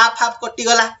उच्चता हाफ कटि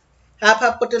गला हाफ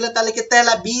कटिले ताले केते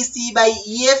हला BC by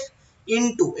EF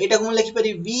इनटू एटा को लिखि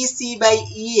परि BC by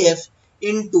EF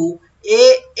into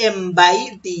AM by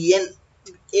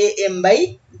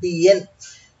DN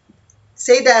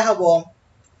सेटा हबो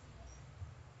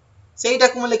सेटा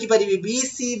को लिखि परि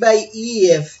BC by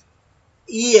EF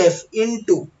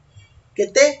इनटू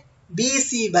केते BC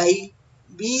by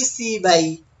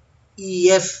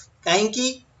EF काहे कि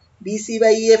BC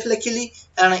by EF लिखिली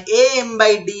कारण AM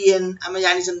by DN हम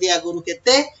जानि छथि आगुरु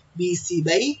केते BC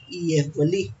by EF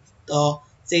बोली तो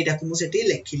सेटा को सेठी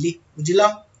लिखिली बुझिलो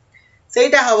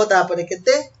ସେଇଟା ହବ ତାପରେ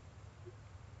କେତେ,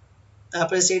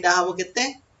 ତାପରେ ସେଇଟା ହବ କେତେ,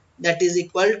 that is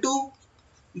equal to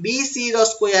BC ର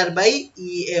ସ୍କୋୟାର ବାଇ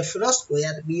EF ର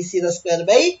ସ୍କୋୟାର, BC ର ସ୍କୋୟାର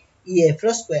ବାଇ EF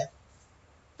ର ସ୍କୋୟାର।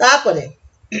 ତାପରେ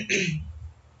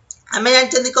ଆମେ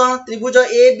ଜାଣିଛନ୍ତି କଣ, ତ୍ରିଭୁଜ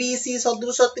ABC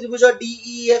ସଦୃଶ ତ୍ରିଭୁଜ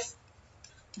DEF,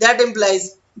 that implies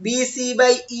BC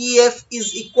by EF is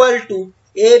equal to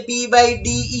AB by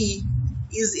DE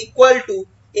is equal to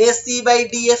AC by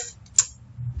DF,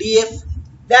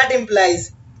 that implies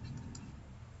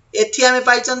एथि आमे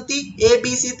पाइचंती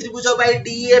ABC त्रिभुज बाय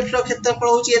DEF रो क्षेत्रफल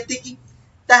होची एतिकी,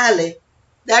 ताहाले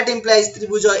दैट इंप्लाइज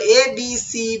त्रिभुज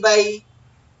ABC बाय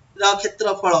रो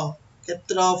क्षेत्रफल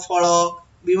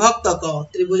विभक्तक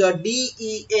त्रिभुज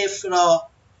DEF रो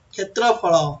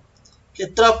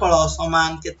क्षेत्रफल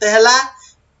समान केते हला,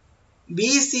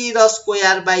 BC row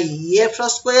square by EF row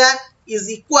square is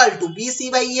equal to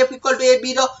BC bye EF equal to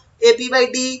AB bye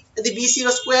D, यदि BC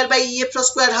row square by EF row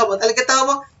square हबो ताले केते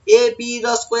हबो, AB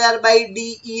row square by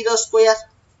DE row square,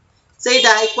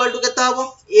 सेटा equal to केते हबो,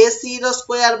 AC row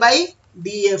square by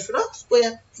DF row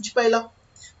square.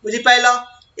 बुझि pilo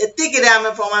एतिक रे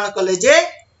आमे प्रमाण कले जे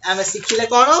आमे सिखिले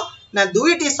कोन ना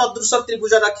दुईटी सदृश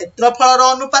त्रिभुज रो क्षेत्रफल रो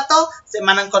अनुपात से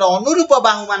मानकर अनुरूप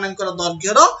बाहु मानकर दैर्घ्य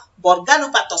रो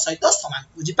वर्गानुपात सहित समान।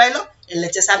 बुझि पाइलो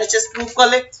LHS RHS प्रूफ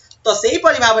कले। तो सेही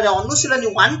परि भाबरे अनुशीलनी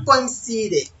 1.c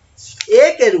रे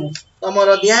 1 रु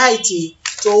तमरो दिया आइची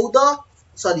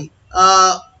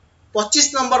 25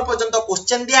 नंबर पर्यंत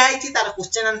क्वेश्चन दिया आइची, तार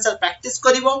क्वेश्चन आंसर प्रैक्टिस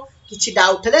करिवो, किछि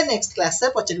डाउट हेले नेक्स्ट क्लास से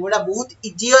पचरिवो, एटा बहुत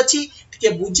इजी अछि, टिके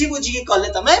बुझी के कले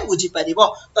तमे बुझी परिवो।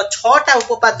 तो 6 टा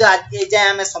उपपाद्य आज ए जाय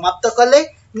हमें समाप्त कले।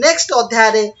 नेक्स्ट अध्याय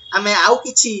रे हमें आउ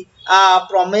किछि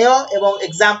प्रमेय एवं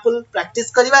एग्जांपल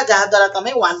प्रैक्टिस करिवा, जहा द्वारा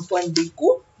तमे 1.d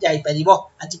को जाई परिवो।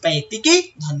 आज पय एतिकी,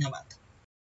 धन्यवाद।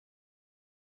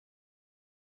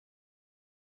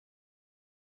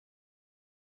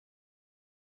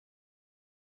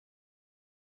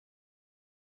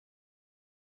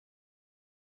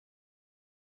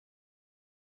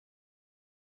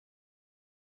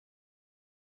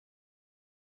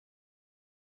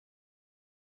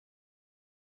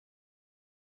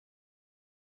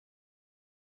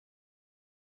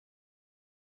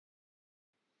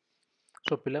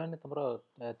 सो पिला माने तमरो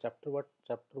चैप्टर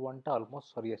 1 टा ऑलमोस्ट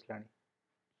सरी आसलानी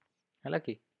हैला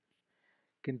कि,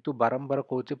 किंतु बारंबार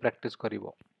कहूँ प्रैक्टिस करिवो,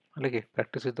 हैला कि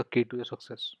practice is the key to your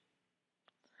success.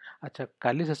 अच्छा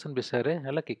काली सेशन विषय रे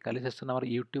हैला कि, काली सेशन हमर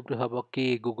यूट्यूब रे हबो कि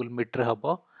गूगल मीट रे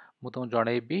हबो, मु तुम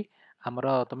जणैबी।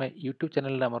 हमर तमे यूट्यूब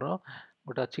चैनल रे हमर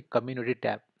गोटे अछि कम्युनिटी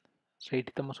टैब,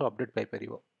 सेठी तुम सब अपडेट पाई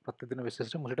परिवो, प्रतिदिन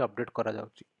विशेष रे मु सेठी अपडेट करा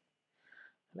जाउची,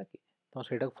 हैला कि तुम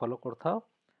सेटा फॉलो करथाओ।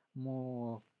 मु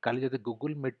काली जदि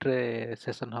गूगल मीट रे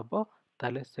सेशन हबो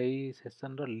ताले सेही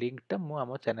सेशन रो लिंक टा मु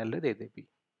हम चैनल रे दे देबी,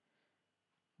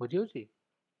 बुझी होची।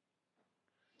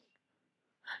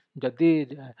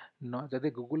 जदि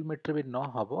गूगल मीट रे भी न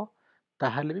हबो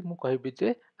ताहले भी मु कहबी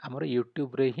जे हमर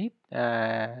यूट्यूब रे ही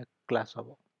क्लास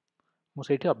हबो, मु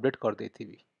सेठी अपडेट कर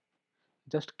देथिबी,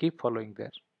 जस्ट कीप फॉलोइंग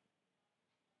देयर।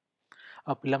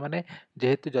 आ पिला माने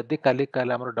जेहेतु जदि काली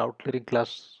हमर डाउट क्लियरिंग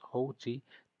क्लास होउची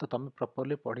तो तुम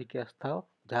प्रॉपर्ली पढ़ी के आस्थाओ,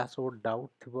 जहाँ सब डाउट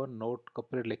थिबो नोट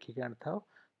कॉपी लिखि के आनथाओ,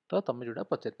 तो तुम जोड़ा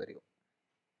पचार परियो।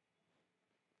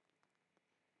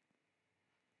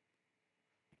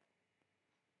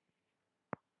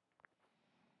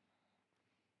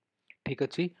 ठीक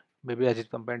अच्छी, मे भी आज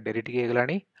तुम डेरी टी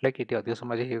गलानी है कि अधिक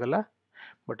समय हो गला,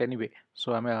 बट एनीवे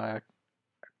सो आम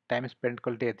टाइम स्पेंड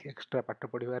कल एक्स्ट्रा पाठ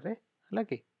पढ़ार है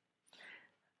कि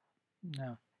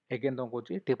एगेन तुम कौच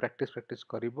प्रैक्टिस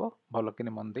कर भल कि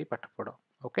मन दे पाठ पढ़।